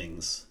on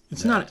things.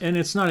 It's not an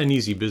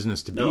easy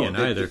business to be in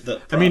either.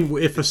 I mean,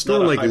 if a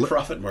store like high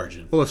profit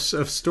margin. Well, if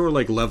a store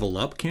like Level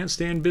Up can't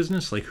stay in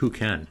business, like who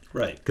can?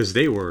 Right. Because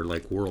they were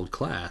like world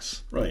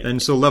class. Right. And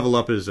so Level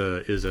Up is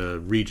a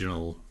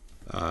regional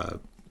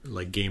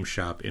like game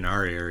shop in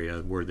our area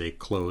where they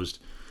closed.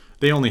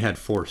 They only had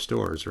 4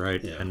 stores,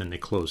 right? Yeah. And then they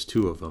closed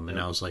 2 of them, and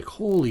I was like,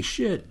 holy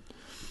shit!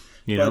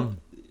 You know.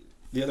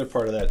 The other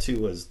part of that too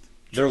was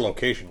their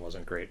location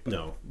wasn't great.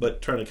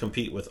 But trying to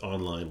compete with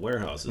online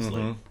warehouses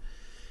like.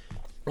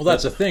 Well,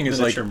 that's the thing. Is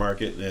like Miniature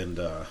Market and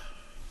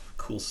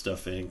Cool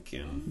Stuff Inc.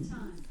 and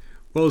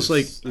it's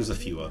like there's a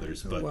few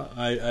others, but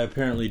I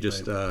apparently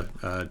just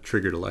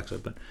triggered Alexa,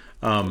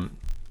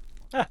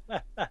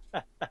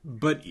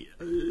 but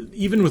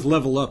even with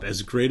Level Up,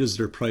 as great as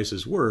their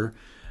prices were,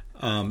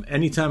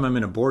 anytime I'm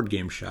in a board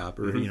game shop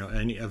or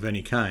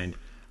any kind,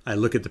 I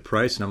look at the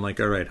price and I'm like,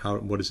 all right,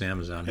 what does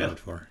Amazon have it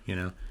for?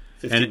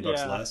 $15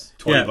 less,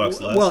 $20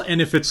 less. Well,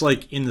 and if it's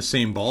like in the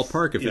same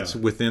ballpark, if it's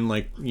within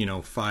like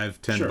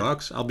 $5-10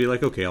 bucks, I'll be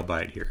like, okay, I'll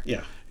buy it here.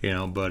 Yeah.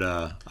 But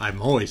I'm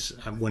always,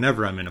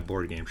 whenever I'm in a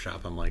board game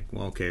shop, I'm like,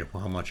 well, okay,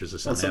 well, how much is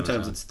this on Amazon?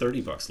 Sometimes it's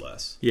 $30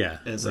 less. Yeah.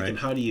 And it's like, and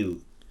how do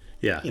you?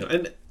 Yeah.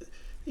 The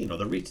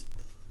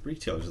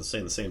retailers are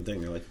saying the same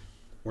thing. They're like,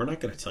 we're not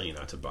going to tell you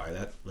not to buy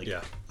that. Like,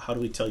 how do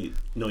we tell you?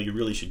 No, you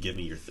really should give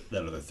me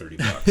that other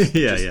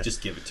 $30.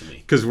 Just give it to me.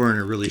 Because we're in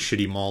a really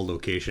shitty mall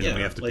location and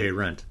we have to pay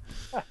rent.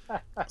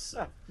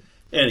 So,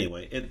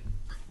 anyway,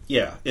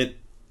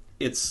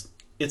 it's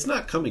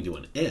not coming to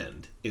an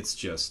end. It's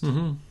just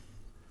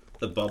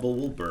the bubble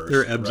will burst.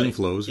 There are ebbs and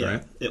flows,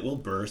 right? It will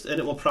burst, and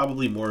it will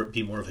probably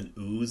be more of an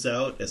ooze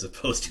out as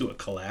opposed to a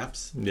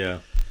collapse. Yeah,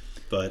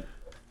 but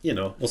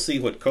we'll see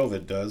what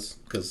COVID does,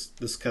 because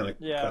this kind of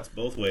cuts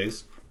both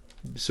ways.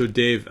 So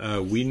Dave,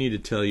 we need to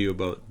tell you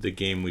about the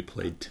game we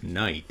played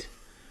tonight.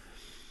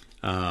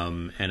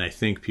 And I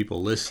think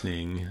people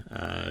listening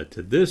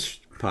to this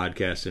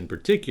podcast in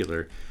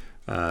particular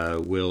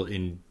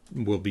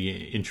will be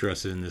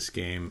interested in this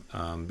game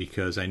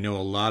because I know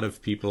a lot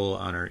of people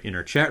in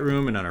our chat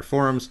room and on our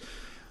forums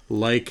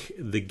like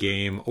the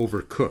game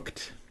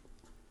Overcooked.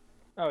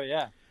 Oh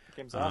yeah, the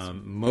game's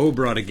awesome. Mo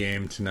brought a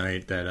game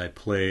tonight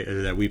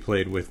that we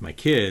played with my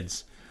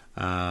kids.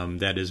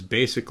 That is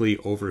basically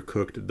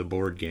Overcooked, the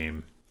board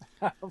game.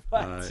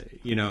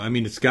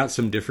 It's got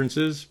some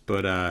differences,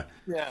 but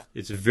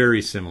it's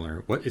very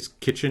similar. What is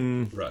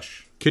Kitchen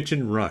Rush?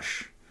 Kitchen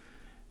Rush.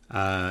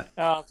 I'll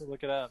have to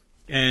look it up.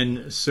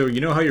 And so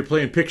you know how you're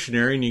playing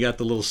Pictionary, and you got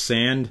the little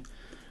sand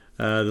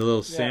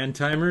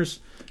timers.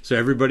 So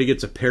everybody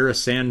gets a pair of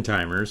sand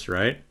timers,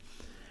 right?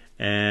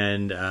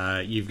 And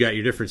you've got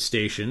your different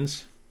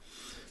stations.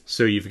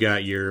 So you've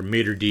got your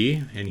maitre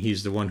d', and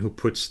he's the one who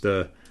puts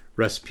the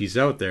recipes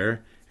out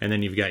there. And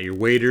then you've got your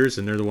waiters,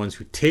 and they're the ones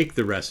who take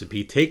the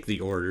recipe, take the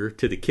order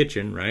to the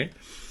kitchen, right?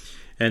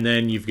 And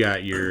then you've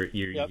got your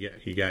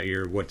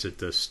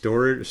the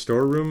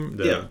storeroom,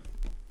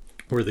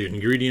 where the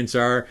ingredients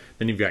are.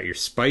 Then you've got your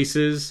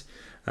spices,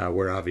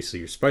 where obviously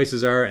your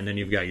spices are, and then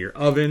you've got your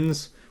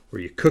ovens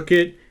where you cook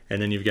it, and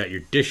then you've got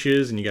your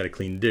dishes, and you got to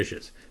clean the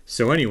dishes.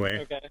 So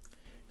anyway,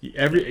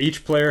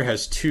 each player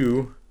has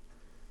 2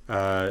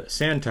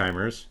 sand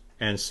timers.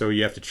 And so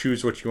you have to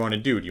choose what you want to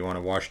do. Do you want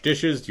to wash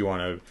dishes? Do you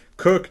want to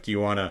cook? Do you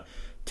want to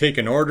take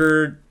an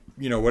order?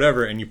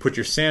 Whatever. And you put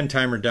your sand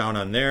timer down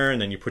on there,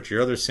 and then you put your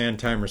other sand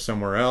timer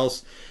somewhere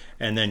else,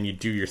 and then you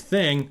do your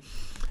thing.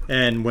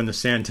 And when the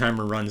sand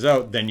timer runs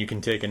out, then you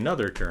can take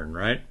another turn,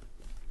 right?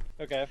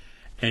 Okay.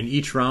 And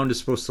each round is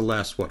supposed to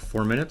last,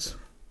 4 minutes?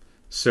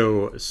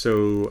 So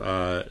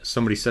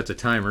somebody sets a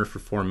timer for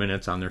 4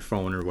 minutes on their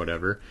phone or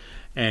whatever,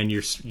 and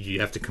you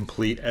have to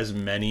complete as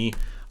many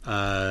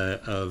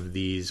of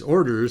these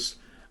orders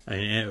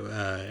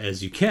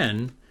as you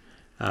can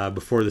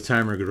before the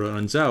timer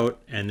runs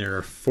out, and there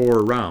are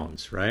 4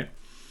 rounds, right?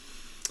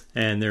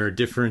 And there are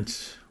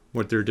different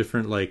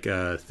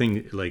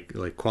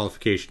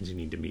qualifications you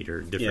need to meet,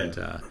 or different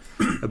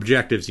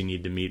objectives you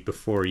need to meet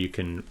before you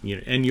can,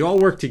 and you all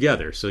work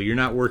together, so you're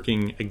not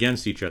working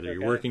against each other.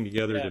 You're working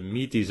together to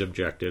meet these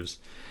objectives,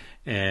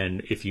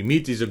 and if you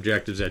meet these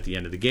objectives at the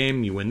end of the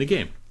game, you win the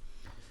game.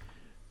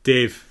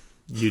 Dave,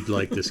 you'd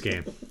like this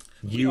game.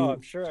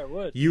 I'm sure I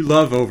would. You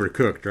love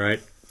Overcooked,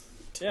 right?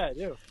 Yeah, I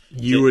do.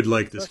 You would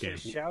like this game.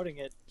 Shouting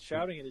at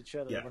each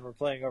other when we're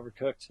playing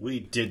Overcooked. We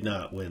did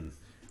not win.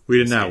 We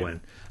did not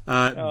win.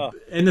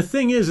 And the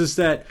thing is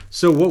that,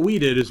 so what we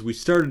did is we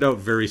started out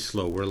very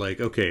slow. We're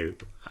like, okay,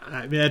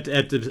 I mean,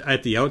 at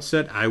the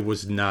outset, I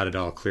was not at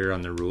all clear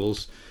on the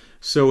rules.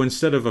 So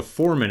instead of a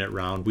 4-minute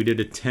round, we did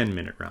a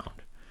 10-minute round.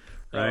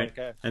 Right?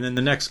 Oh, okay. And then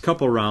the next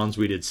couple rounds,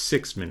 we did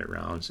 6-minute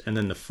rounds. And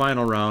then the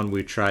final round,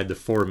 we tried the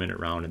 4-minute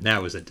round, and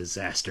that was a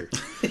disaster.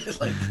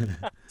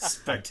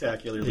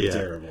 Spectacularly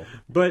terrible.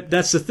 But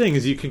that's the thing,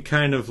 is you can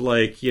kind of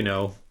change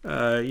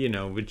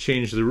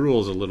the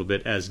rules a little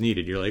bit as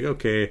needed. You're like,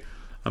 okay,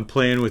 I'm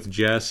playing with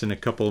Jess and a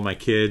couple of my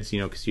kids,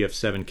 because you have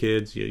 7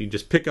 kids. You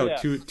just pick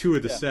out two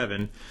of the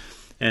 7,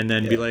 and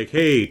then be like,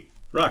 hey,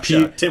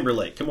 Rockshot,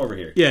 Timberlake, come over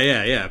here.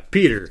 Yeah,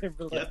 Peter.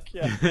 Timberlake,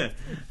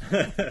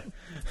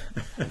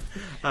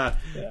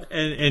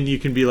 And you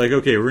can be like,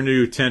 okay, we're going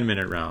to do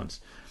 10-minute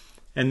rounds,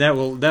 and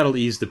that'll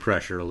ease the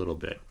pressure a little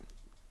bit.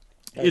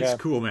 Okay. It's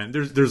cool, man.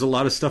 There's a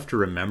lot of stuff to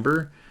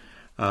remember.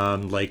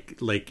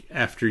 Like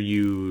after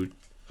you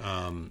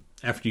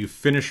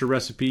finish a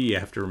recipe, you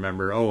have to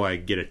remember, I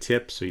get a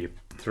tip, so you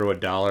throw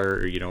 $1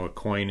 or a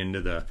coin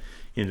into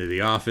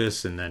the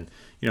office, and then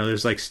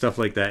there's like stuff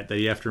like that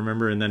you have to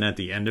remember, and then at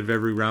the end of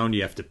every round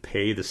you have to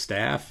pay the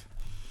staff,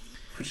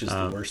 which is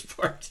the worst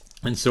part.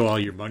 And so all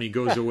your money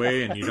goes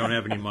away, and you don't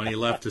have any money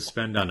left to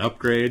spend on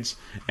upgrades,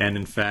 and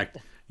in fact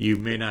you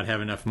may not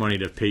have enough money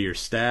to pay your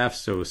staff,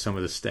 so some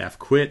of the staff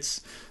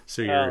quits,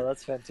 so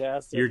that's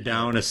fantastic. You're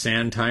down a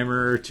sand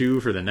timer or 2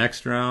 for the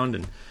next round,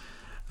 and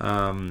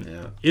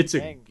it's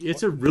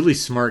a really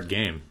smart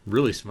game.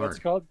 Really smart. What's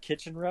it called?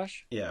 Kitchen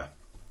Rush? Yeah.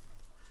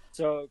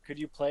 So could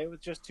you play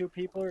with just 2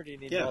 people, or do you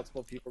need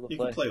multiple people to play?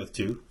 You can play with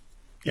 2. You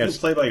can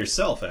play by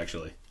yourself,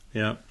 actually.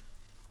 Yeah.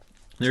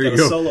 There you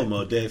go. Solo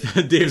mode, Dave.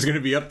 Dave's going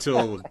to be up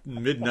till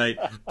midnight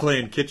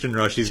playing Kitchen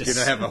Rush. He's going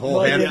to have a whole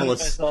handful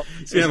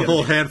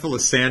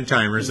of sand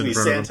timers in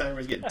front of him. Sand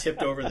timers getting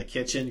tipped over in the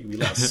kitchen. You'll be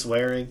loud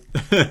swearing.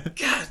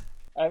 God.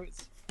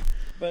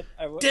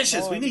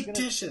 Dishes. We need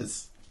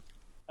dishes.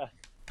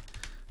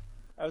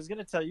 I was going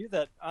to tell you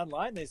that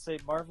online they say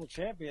Marvel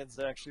Champions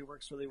actually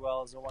works really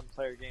well as a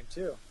 1-player game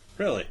too.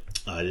 Really?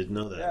 I didn't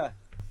know that. Yeah.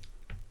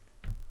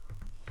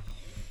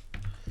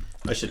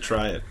 I should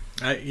try it.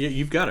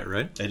 You've got it,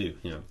 right? I do,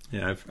 yeah.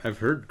 Yeah, I've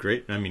heard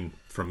great,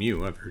 from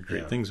you, I've heard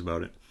great things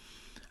about it.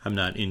 I'm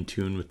not in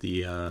tune with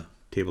the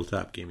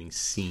tabletop gaming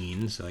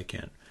scene, so I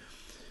can't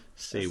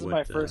say this is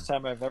my first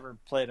time I've ever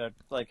played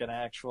an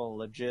actual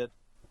legit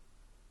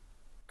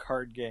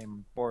card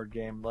game, board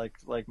game, like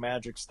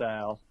Magic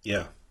style.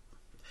 Yeah.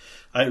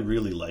 I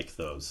really like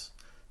those.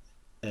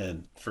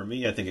 And for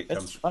me, I think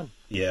it's fun.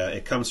 Yeah,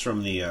 it comes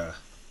from the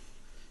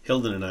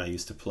Hilden and I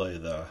used to play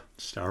the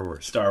Star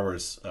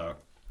Wars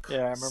yeah,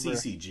 I remember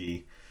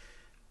CCG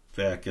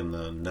back in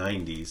the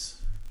 90s.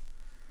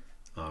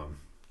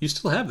 You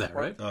still have that,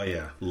 right? Oh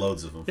yeah,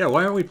 loads of them. Yeah,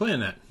 why aren't we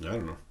playing that? I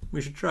don't know.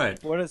 We should try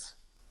it. What does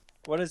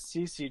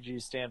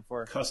CCG stand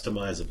for?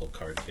 Customizable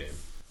card game.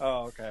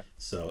 Oh, okay.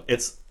 So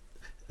it's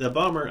the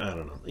bummer. I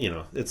don't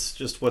know. It's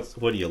just what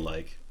do you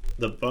like?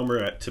 The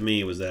bummer to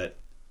me was that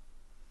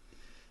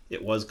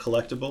it was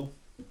collectible,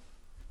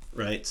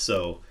 right?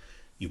 So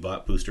you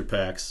bought booster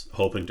packs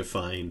hoping to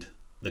find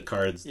the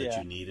cards that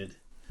you needed.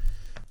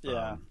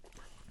 Yeah.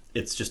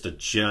 It's just a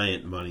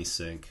giant money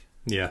sink.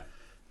 Yeah.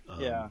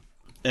 Yeah.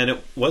 And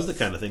it was the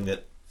kind of thing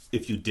that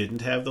if you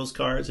didn't have those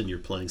cards and you're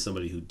playing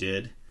somebody who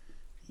did,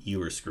 you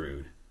were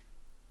screwed.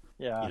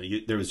 Yeah.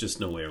 There was just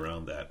no way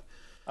around that.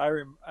 I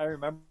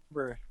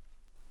remember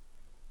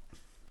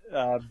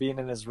being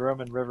in his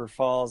room in River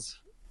Falls,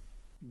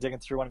 digging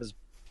through one of his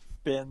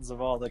bins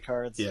of all the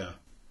cards. Yeah.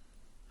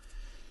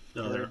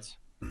 No,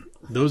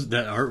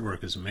 that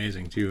artwork is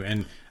amazing too,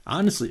 and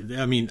honestly,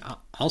 I mean,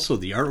 also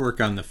the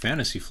artwork on the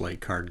Fantasy Flight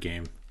card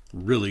game,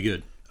 really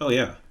good. Oh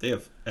yeah, they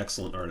have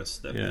excellent artists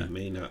that we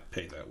may not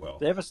pay that well.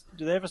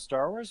 Do they have a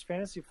Star Wars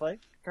Fantasy Flight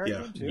card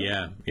game too?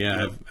 Yeah.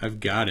 I've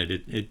got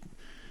it.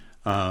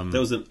 That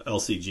was an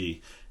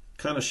LCG,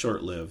 kind of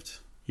short-lived.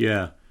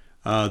 Yeah,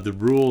 the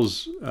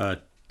rules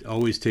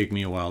always take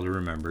me a while to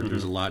remember. Mm-hmm.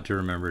 There's a lot to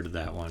remember to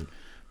that one.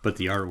 But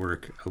the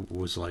artwork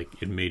was like,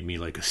 it made me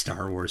like a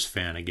Star Wars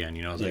fan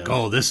again. I was like,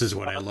 oh, this is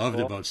what I loved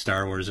about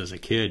Star Wars as a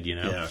kid,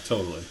 Yeah,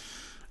 totally.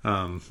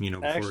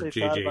 Before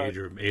J.J.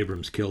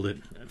 Abrams killed it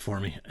for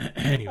me.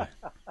 Anyway.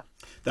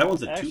 That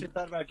one's I actually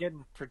thought about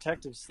getting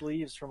protective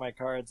sleeves for my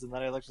cards, and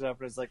then I looked it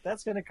up and it's like,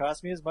 that's going to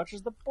cost me as much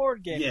as the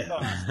board game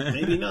cost.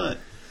 Maybe not.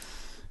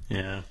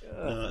 Yeah.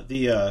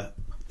 The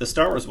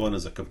Star Wars one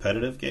is a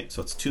competitive game,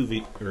 so it's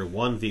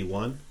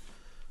 1v1,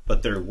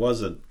 but there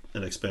was an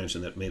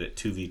expansion that made it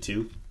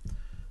 2v2.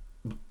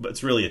 But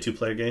it's really a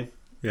two-player game,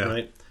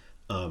 right?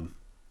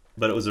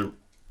 But it was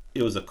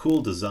a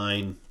cool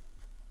design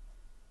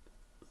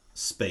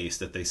space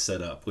that they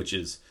set up, which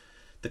is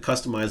the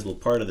customizable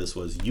part of this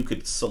was you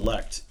could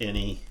select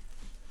you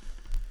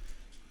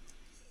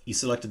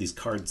selected these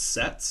card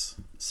sets.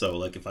 So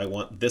like if I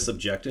want this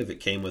objective, it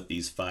came with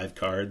these 5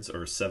 cards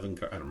or 7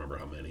 cards. I don't remember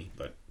how many,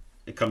 but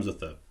it comes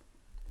with a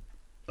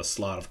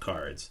slot of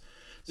cards.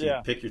 So you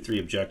pick your 3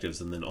 objectives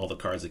and then all the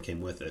cards that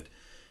came with it.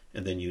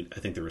 And then I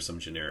think there were some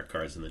generic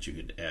cards in that you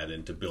could add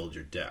in to build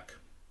your deck.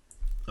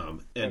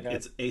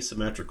 It's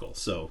asymmetrical.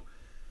 So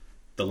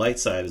the light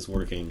side is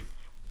doing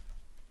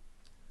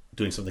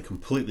something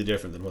completely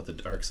different than what the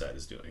dark side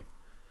is doing.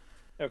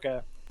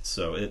 Okay.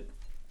 So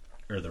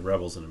or the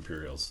Rebels and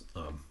Imperials.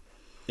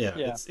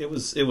 It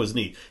was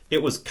neat.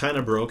 It was kind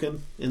of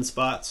broken in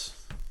spots.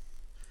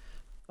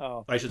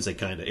 Oh. I shouldn't say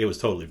kind of. It was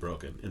totally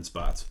broken in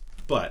spots.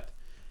 But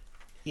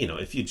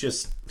if you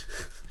just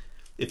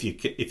if you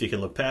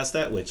can look past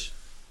that, which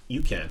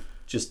you can,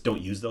 just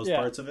don't use those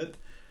parts of it.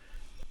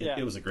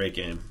 It was a great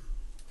game.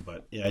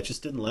 But it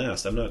just didn't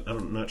last.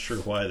 I'm not sure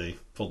why they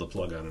pulled the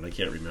plug on it. I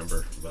can't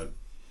remember, but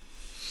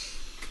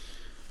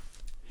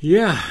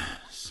yeah.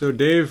 So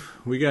Dave,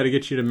 we got to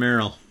get you to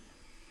Merrill.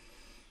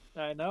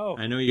 I know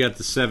you got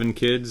the 7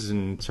 kids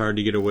and it's hard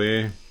to get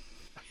away.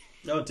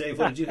 No, Dave,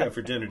 what did you have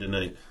for dinner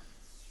tonight?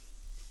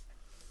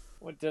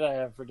 What did I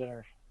have for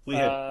dinner? We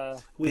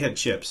had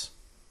chips.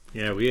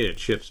 Yeah, we ate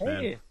chips,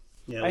 man. Hey,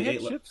 yeah, I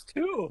had chips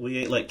too. We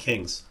ate like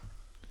kings.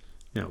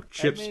 No,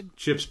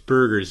 chips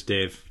burgers,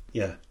 Dave.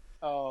 Yeah.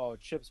 Oh,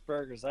 chips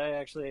burgers. I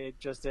actually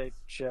just ate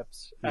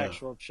chips,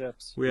 actual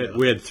chips.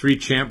 We had 3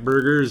 champ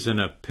burgers and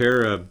a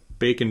pair of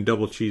bacon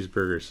double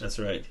cheeseburgers. That's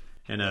right.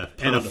 And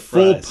a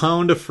full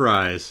pound of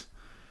fries.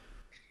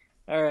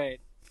 All right.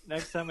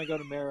 Next time I go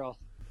to Merrill,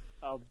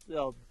 I'll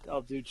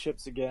do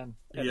chips again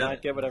and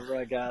not get whatever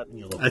I got.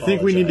 I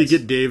think we need to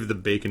get Dave the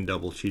bacon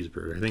double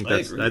cheeseburger.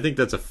 I think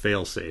that's a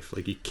fail safe.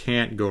 Like you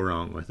can't go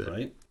wrong with it.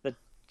 Right. The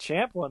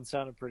champ one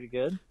sounded pretty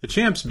good. The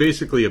champ's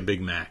basically a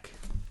Big Mac.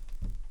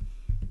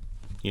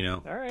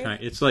 All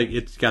right. It's like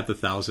it's got the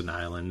Thousand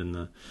Island and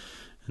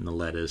the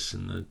lettuce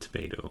and the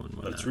tomato and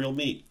whatnot. But it's real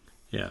meat.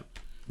 Yeah.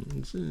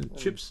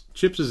 Chips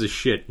is a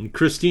shit. And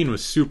Christine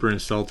was super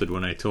insulted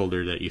when I told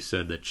her that you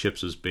said that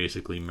Chips was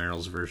basically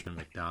Merrill's version of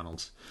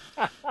McDonald's.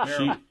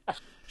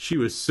 She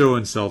was so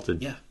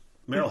insulted. Yeah.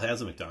 Merrill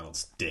has a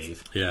McDonald's,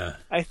 Dave. Yeah.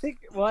 I think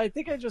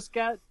I just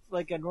got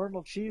like a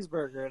normal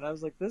cheeseburger and I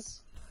was like,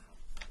 this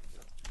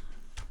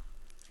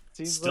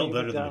seems still like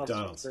better than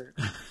McDonald's.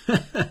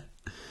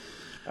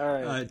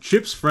 All right.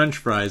 Chips French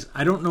fries,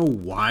 I don't know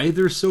why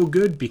they're so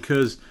good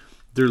because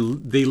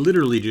they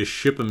literally just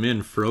ship them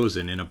in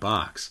frozen in a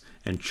box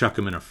and chuck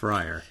them in a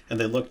fryer. And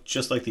they look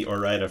just like the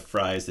Ore-Ida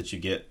fries that you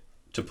get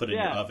to put in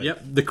your oven.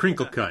 Yep, the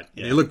crinkle cut.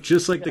 Yeah. They look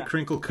just like the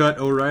crinkle cut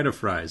Ore-Ida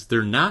fries.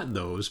 They're not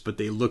those, but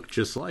they look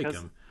just like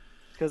them.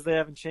 because they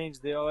haven't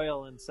changed the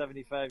oil in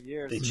 75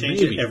 years. They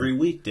change it every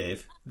week,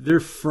 Dave.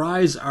 Their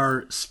fries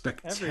are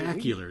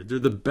spectacular. They're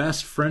the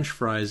best French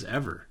fries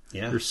ever.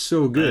 Yeah. They're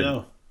so good. I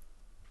know.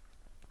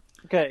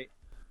 Okay.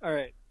 All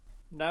right.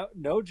 Now,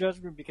 no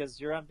judgment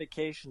because you're on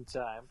vacation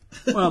time.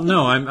 Well,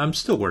 no, I'm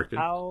still working.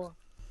 How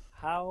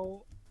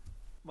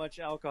much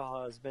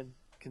alcohol has been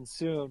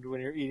consumed when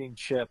you're eating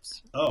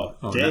chips? Oh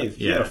Dave,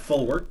 you had a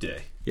full work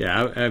day.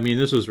 Yeah, I mean,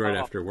 this was right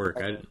after work.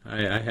 Okay.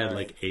 I had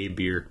like a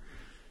beer.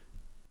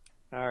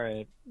 All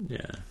right.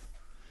 Yeah.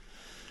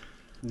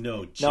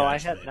 No judgment. No, I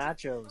had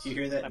nachos. You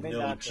hear that? I made no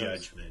nachos.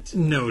 judgment.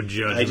 No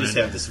judgment. I just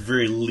have this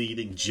very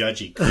leading,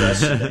 judgy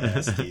question to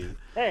ask you.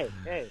 Hey.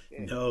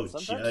 No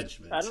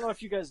judgment. I don't know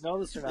if you guys know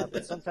this or not,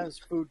 but sometimes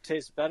food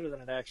tastes better than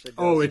it actually does.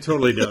 Oh, it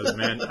totally does,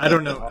 man. I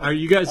don't know. Are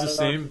you guys the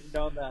same? If you've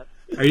known that.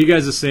 Are you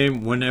guys the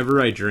same?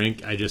 Whenever I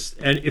drink,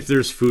 and if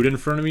there's food in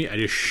front of me, I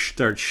just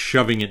start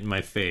shoving it in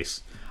my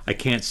face. I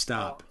can't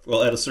stop.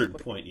 Well, at a certain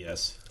point,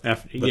 yes.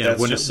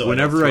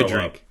 Whenever I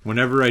drink,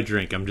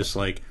 I'm just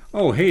like,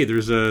 oh, hey,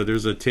 there's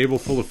a table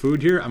full of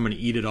food here. I'm going to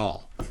eat it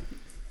all.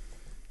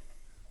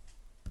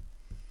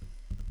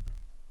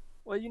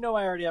 Well,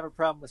 I already have a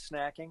problem with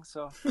snacking,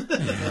 so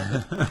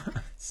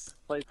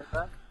play for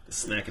that.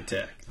 Snack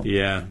attack.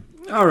 Yeah.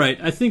 All right.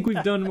 I think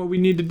we've done what we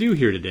need to do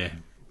here today.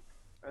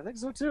 I think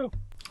so too.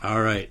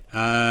 All right.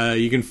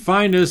 You can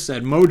find us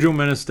at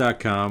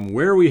mojomenace.com,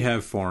 where we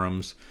have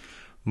forums.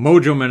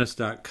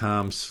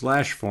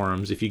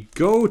 mojomenace.com/forums. If you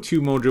go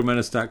to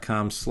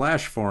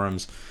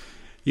mojomenace.com/forums,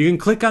 you can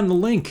click on the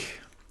link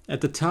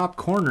at the top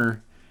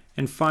corner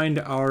and find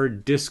our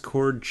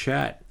Discord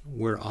chat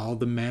where all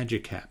the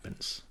magic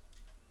happens.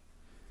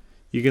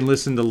 You can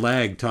listen to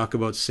Lag talk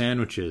about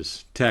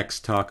sandwiches, Tex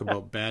talk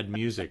about bad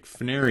music,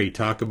 Fnary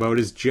talk about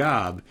his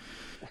job,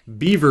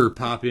 Beaver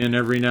pop in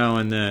every now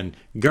and then,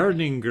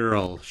 Gardening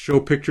Girl show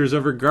pictures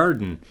of her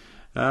garden.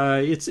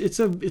 It's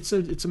a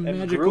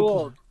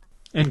magical.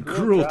 And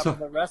Gruel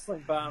the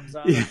wrestling bombs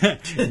on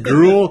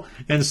Gruel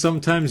and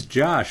sometimes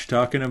Josh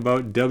talking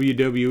about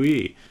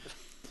WWE.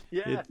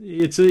 Yeah.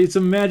 It's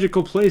a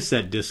magical place,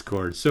 that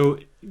Discord. So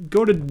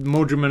go to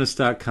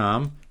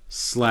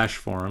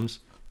mojomenace.com/forums,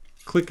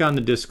 click on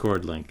the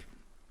Discord link,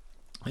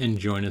 and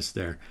join us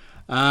there.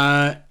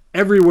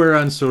 Everywhere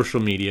on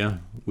social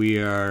media, we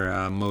are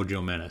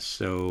Mojo Menace.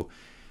 So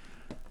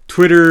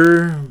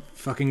Twitter,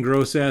 fucking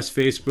gross ass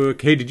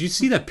Facebook. Hey, did you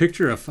see that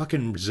picture of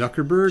fucking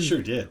Zuckerberg?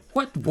 Sure did.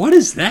 What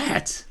is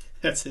that?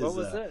 That's his what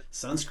was it?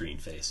 sunscreen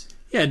face.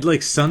 Yeah,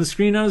 like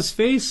sunscreen on his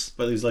face.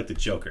 But he's like the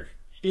Joker.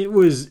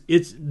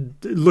 It's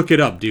look it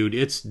up, dude.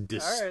 It's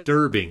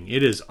disturbing. Right.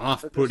 It is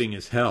off-putting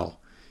as hell.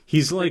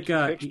 He's like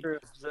picture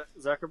of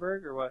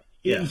Zuckerberg or what?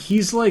 Yeah,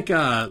 he's like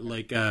not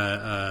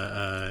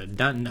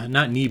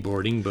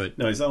kneeboarding, but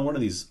no, he's on one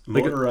of these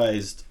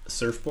motorized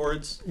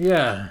surfboards.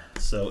 Yeah.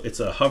 So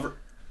it's a hover.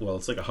 Well,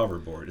 it's like a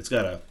hoverboard. It's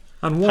got a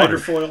on water.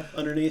 hydrofoil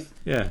underneath.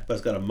 Yeah, but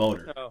it's got a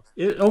motor. Oh.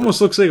 It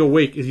almost looks like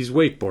he's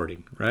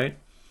wakeboarding, right?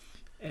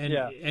 And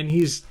and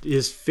his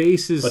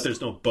face is but there's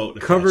no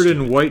boat covered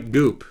in white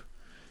goop.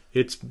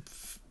 It's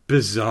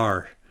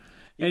bizarre.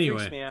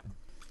 Anyway,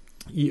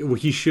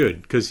 he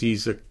should, because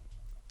he's a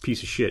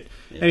piece of shit.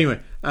 Yeah. Anyway,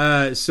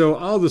 so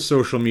all the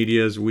social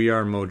medias, we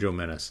are Mojo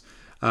Menace.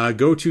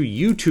 Go to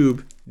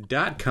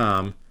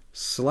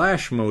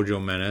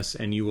youtube.com/Mojo Menace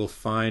and you will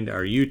find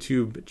our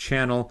YouTube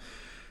channel.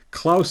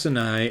 Klaus and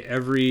I,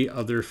 every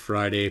other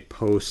Friday,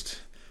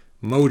 post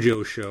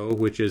Mojo Show,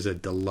 which is a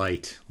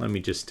delight. Let me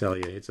just tell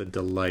you, it's a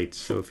delight.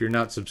 So if you're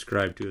not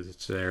subscribed to it,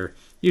 it's there.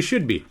 You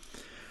should be.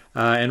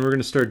 And we're going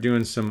to start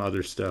doing some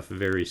other stuff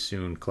very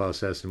soon.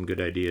 Klaus has some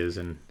good ideas,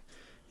 and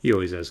he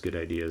always has good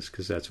ideas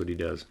because that's what he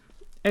does.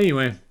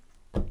 Anyway,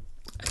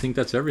 I think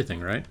that's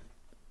everything, right?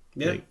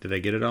 Yeah. Did I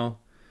get it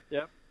all?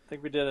 Yep, I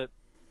think we did it.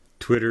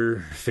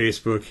 Twitter,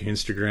 Facebook,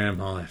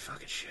 Instagram, all that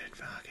fucking shit.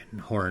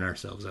 Fucking whoring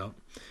ourselves out.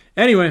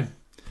 Anyway,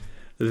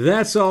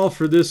 that's all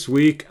for this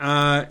week.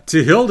 To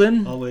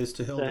Hilden. Always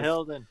to Hilden. To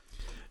Hilden.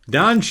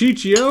 Don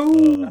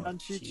Ciccio. Don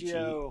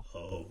Ciccio.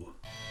 Oh.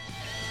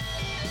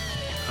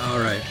 All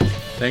right.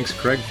 Thanks,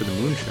 Craig, for the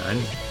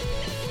moonshine.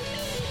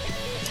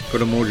 Go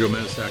to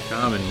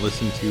mojomenace.com and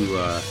listen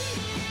to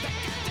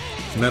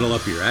Metal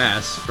Up Your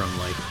Ass from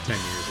like 10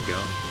 years ago.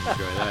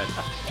 Enjoy that.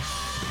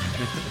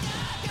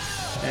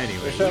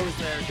 Anyway. Wish I was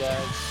there,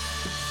 guys.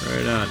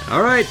 Right on.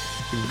 All right.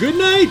 Good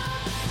night.